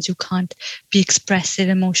emotions, you can't be expressive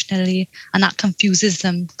emotionally, and that confuses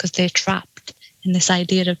them because they're trapped in this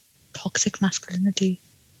idea of toxic masculinity.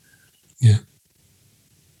 Yeah,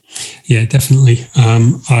 definitely.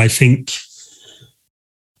 I think,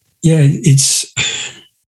 it's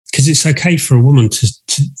because it's okay for a woman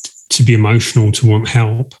to be emotional, to want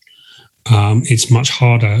help. It's much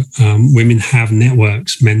harder. Women have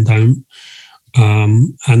networks, men don't.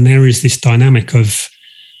 And there is this dynamic of,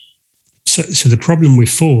 so the problem with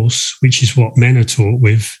force, which is what men are taught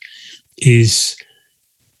with, is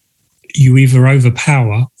you either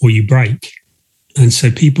overpower or you break. And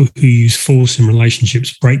so people who use force in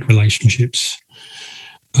relationships break relationships.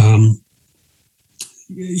 And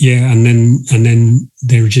then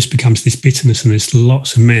there just becomes this bitterness, and there's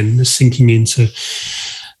lots of men sinking into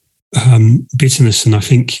bitterness. And I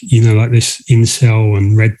think, like this incel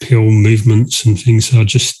and red pill movements and things are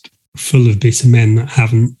just full of bitter men that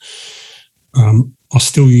haven't, are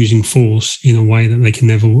still using force in a way that they can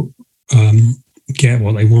never get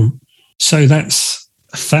what they want. So that's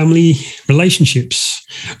family relationships.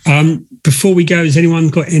 Before we go, has anyone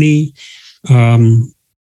got any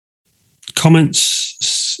comments,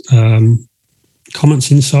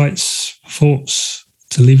 insights, thoughts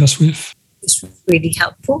to leave us with? It's really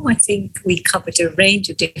helpful. I think we covered a range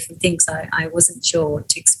of different things. I wasn't sure what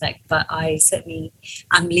to expect, but I'm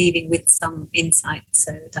leaving with some insight.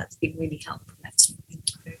 So that's been really helpful, actually.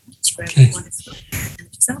 Thank you very much for everyone as well.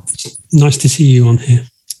 And yourself. Nice to see you on here.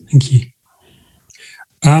 Thank you.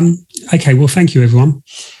 Okay, well, thank you, everyone.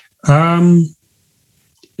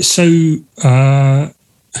 So I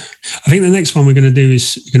think the next one we're going to do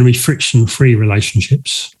is going to be friction-free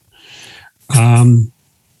relationships. But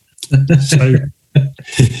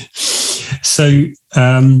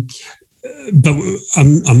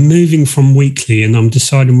I'm moving from weekly, and I'm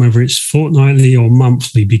deciding whether it's fortnightly or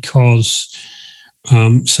monthly, because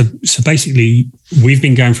so basically we've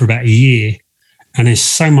been going for about a year, and there's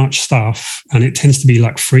so much stuff, and it tends to be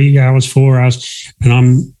like 3 hours, 4 hours, and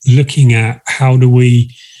I'm looking at how do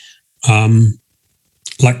we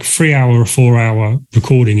like 3 hour or 4 hour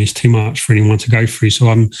recording is too much for anyone to go through. So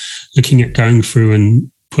I'm looking at going through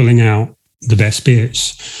and pulling out the best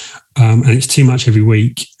bits, and it's too much every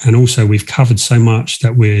week. And also we've covered so much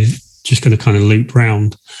that we're just going to kind of loop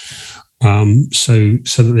round, so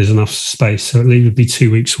that there's enough space. So it'll either be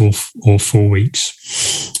 2 weeks or 4 weeks,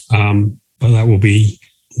 but that will be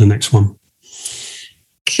the next one.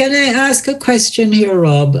 Can I ask a question here,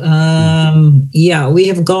 Rob? We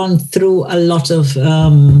have gone through a lot of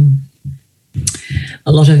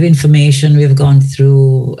information. We've gone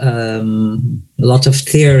through a lot of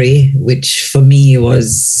theory, which for me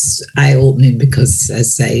was eye-opening because,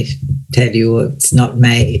 as I tell you, it's not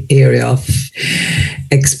my area of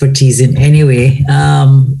expertise in any way.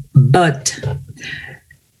 But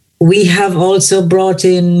we have also brought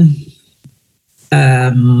in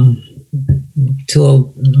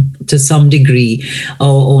to some degree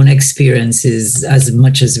our own experiences, as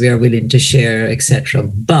much as we are willing to share, etc.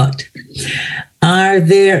 But are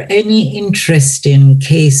there any interesting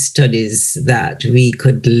case studies that we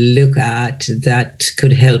could look at that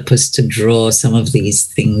could help us to draw some of these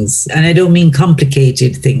things? And I don't mean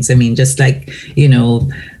complicated things. I mean just like,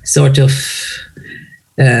 sort of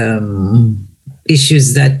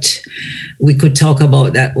issues that we could talk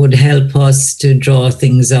about that would help us to draw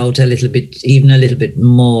things out a little bit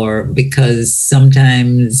more, because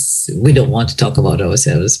sometimes we don't want to talk about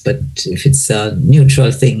ourselves, but if it's a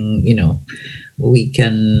neutral thing, we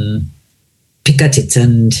can pick at it,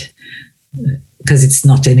 and because it's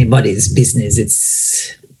not anybody's business,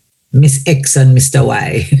 it's Miss X and Mr.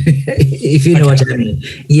 Y, if you know what I mean.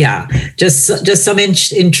 Yeah, just some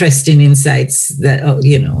interesting insights that,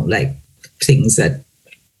 like things that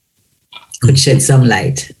could shed some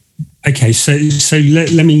light. Okay, so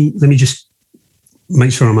let me just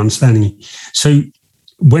make sure I'm understanding you. So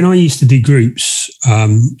when I used to do groups, I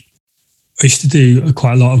used to do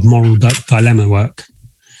quite a lot of moral dilemma work.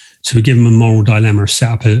 So we give them a moral dilemma, set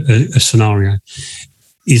up a scenario.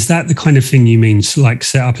 Is that the kind of thing you mean? Like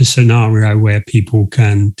set up a scenario where people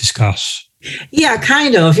can discuss? Yeah,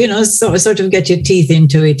 kind of, sort of get your teeth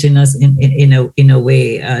into it in a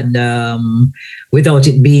way, and without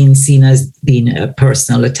it being seen as being a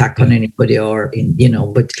personal attack on anybody, or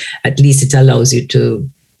but at least it allows you to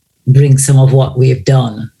bring some of what we've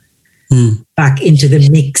done back into the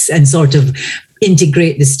mix and sort of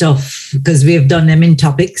integrate the stuff, because we've done them in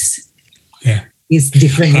topics. Yeah. It's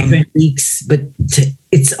different weeks, but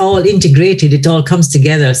it's all integrated. It all comes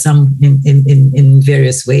together some in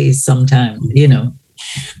various ways sometimes,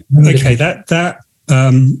 Okay,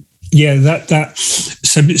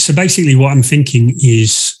 so basically what I'm thinking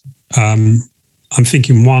is I'm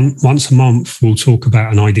thinking once a month we'll talk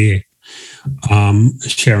about an idea,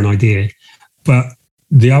 share an idea. But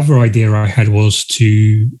the other idea I had was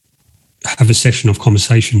to have a session of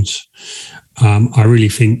conversations. I really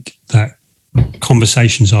think that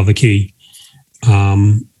conversations are the key.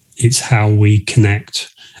 It's how we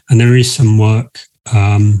connect, and there is some work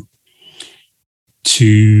in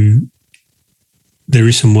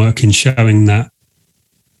showing that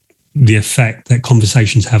the effect that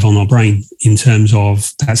conversations have on our brain, in terms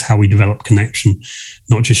of that's how we develop connection,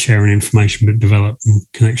 not just sharing information but developing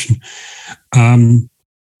connection.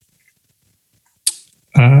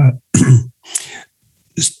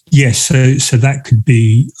 Yes, so that could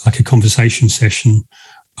be like a conversation session,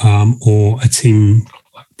 or a team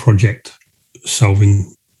project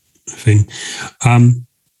solving thing. I'll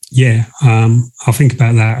think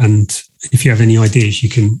about that, and if you have any ideas, you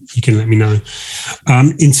can let me know.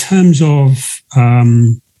 In terms of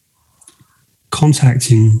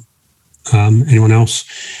contacting anyone else,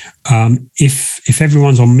 if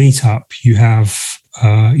everyone's on Meetup,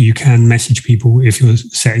 you can message people if your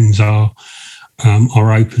settings are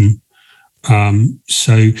open. But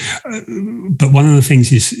one of the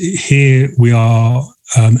things is, here we are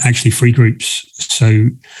actually 3 groups. So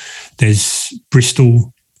there's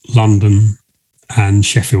Bristol, London, and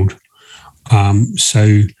Sheffield.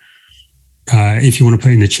 If you want to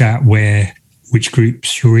put in the chat which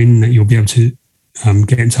groups you're in, that you'll be able to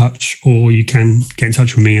get in touch, or you can get in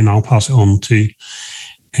touch with me and I'll pass it on to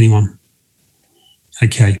anyone.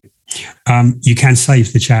 Okay. You can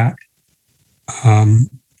save the chat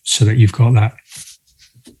so that you've got that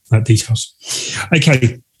details.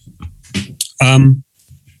 Okay.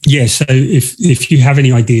 So if you have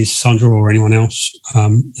any ideas, Sandra or anyone else,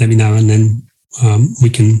 let me know, and then we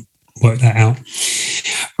can work that out.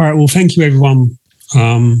 All right. Well, thank you everyone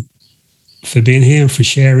for being here and for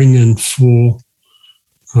sharing, and for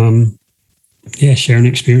sharing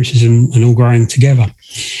experiences and all growing together.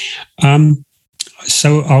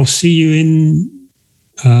 So I'll see you in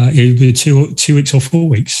it'll be 2 weeks or 4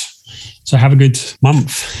 weeks. So have a good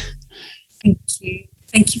month.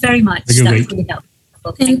 Thank you very much. That was really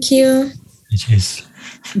helpful. Thank you. Cheers.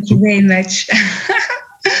 Thank you very much.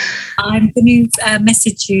 I'm going to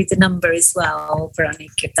message you the number as well,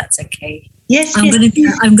 Veronique, if that's okay. Yes, I'm going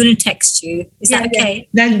to text you. Is that okay?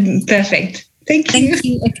 That's perfect. Thank you. Thank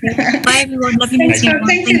you. Okay. Bye, everyone. Love you. Thanks, everyone.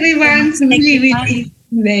 Thank you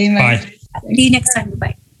very much. Bye. See you next time.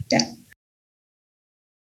 Bye.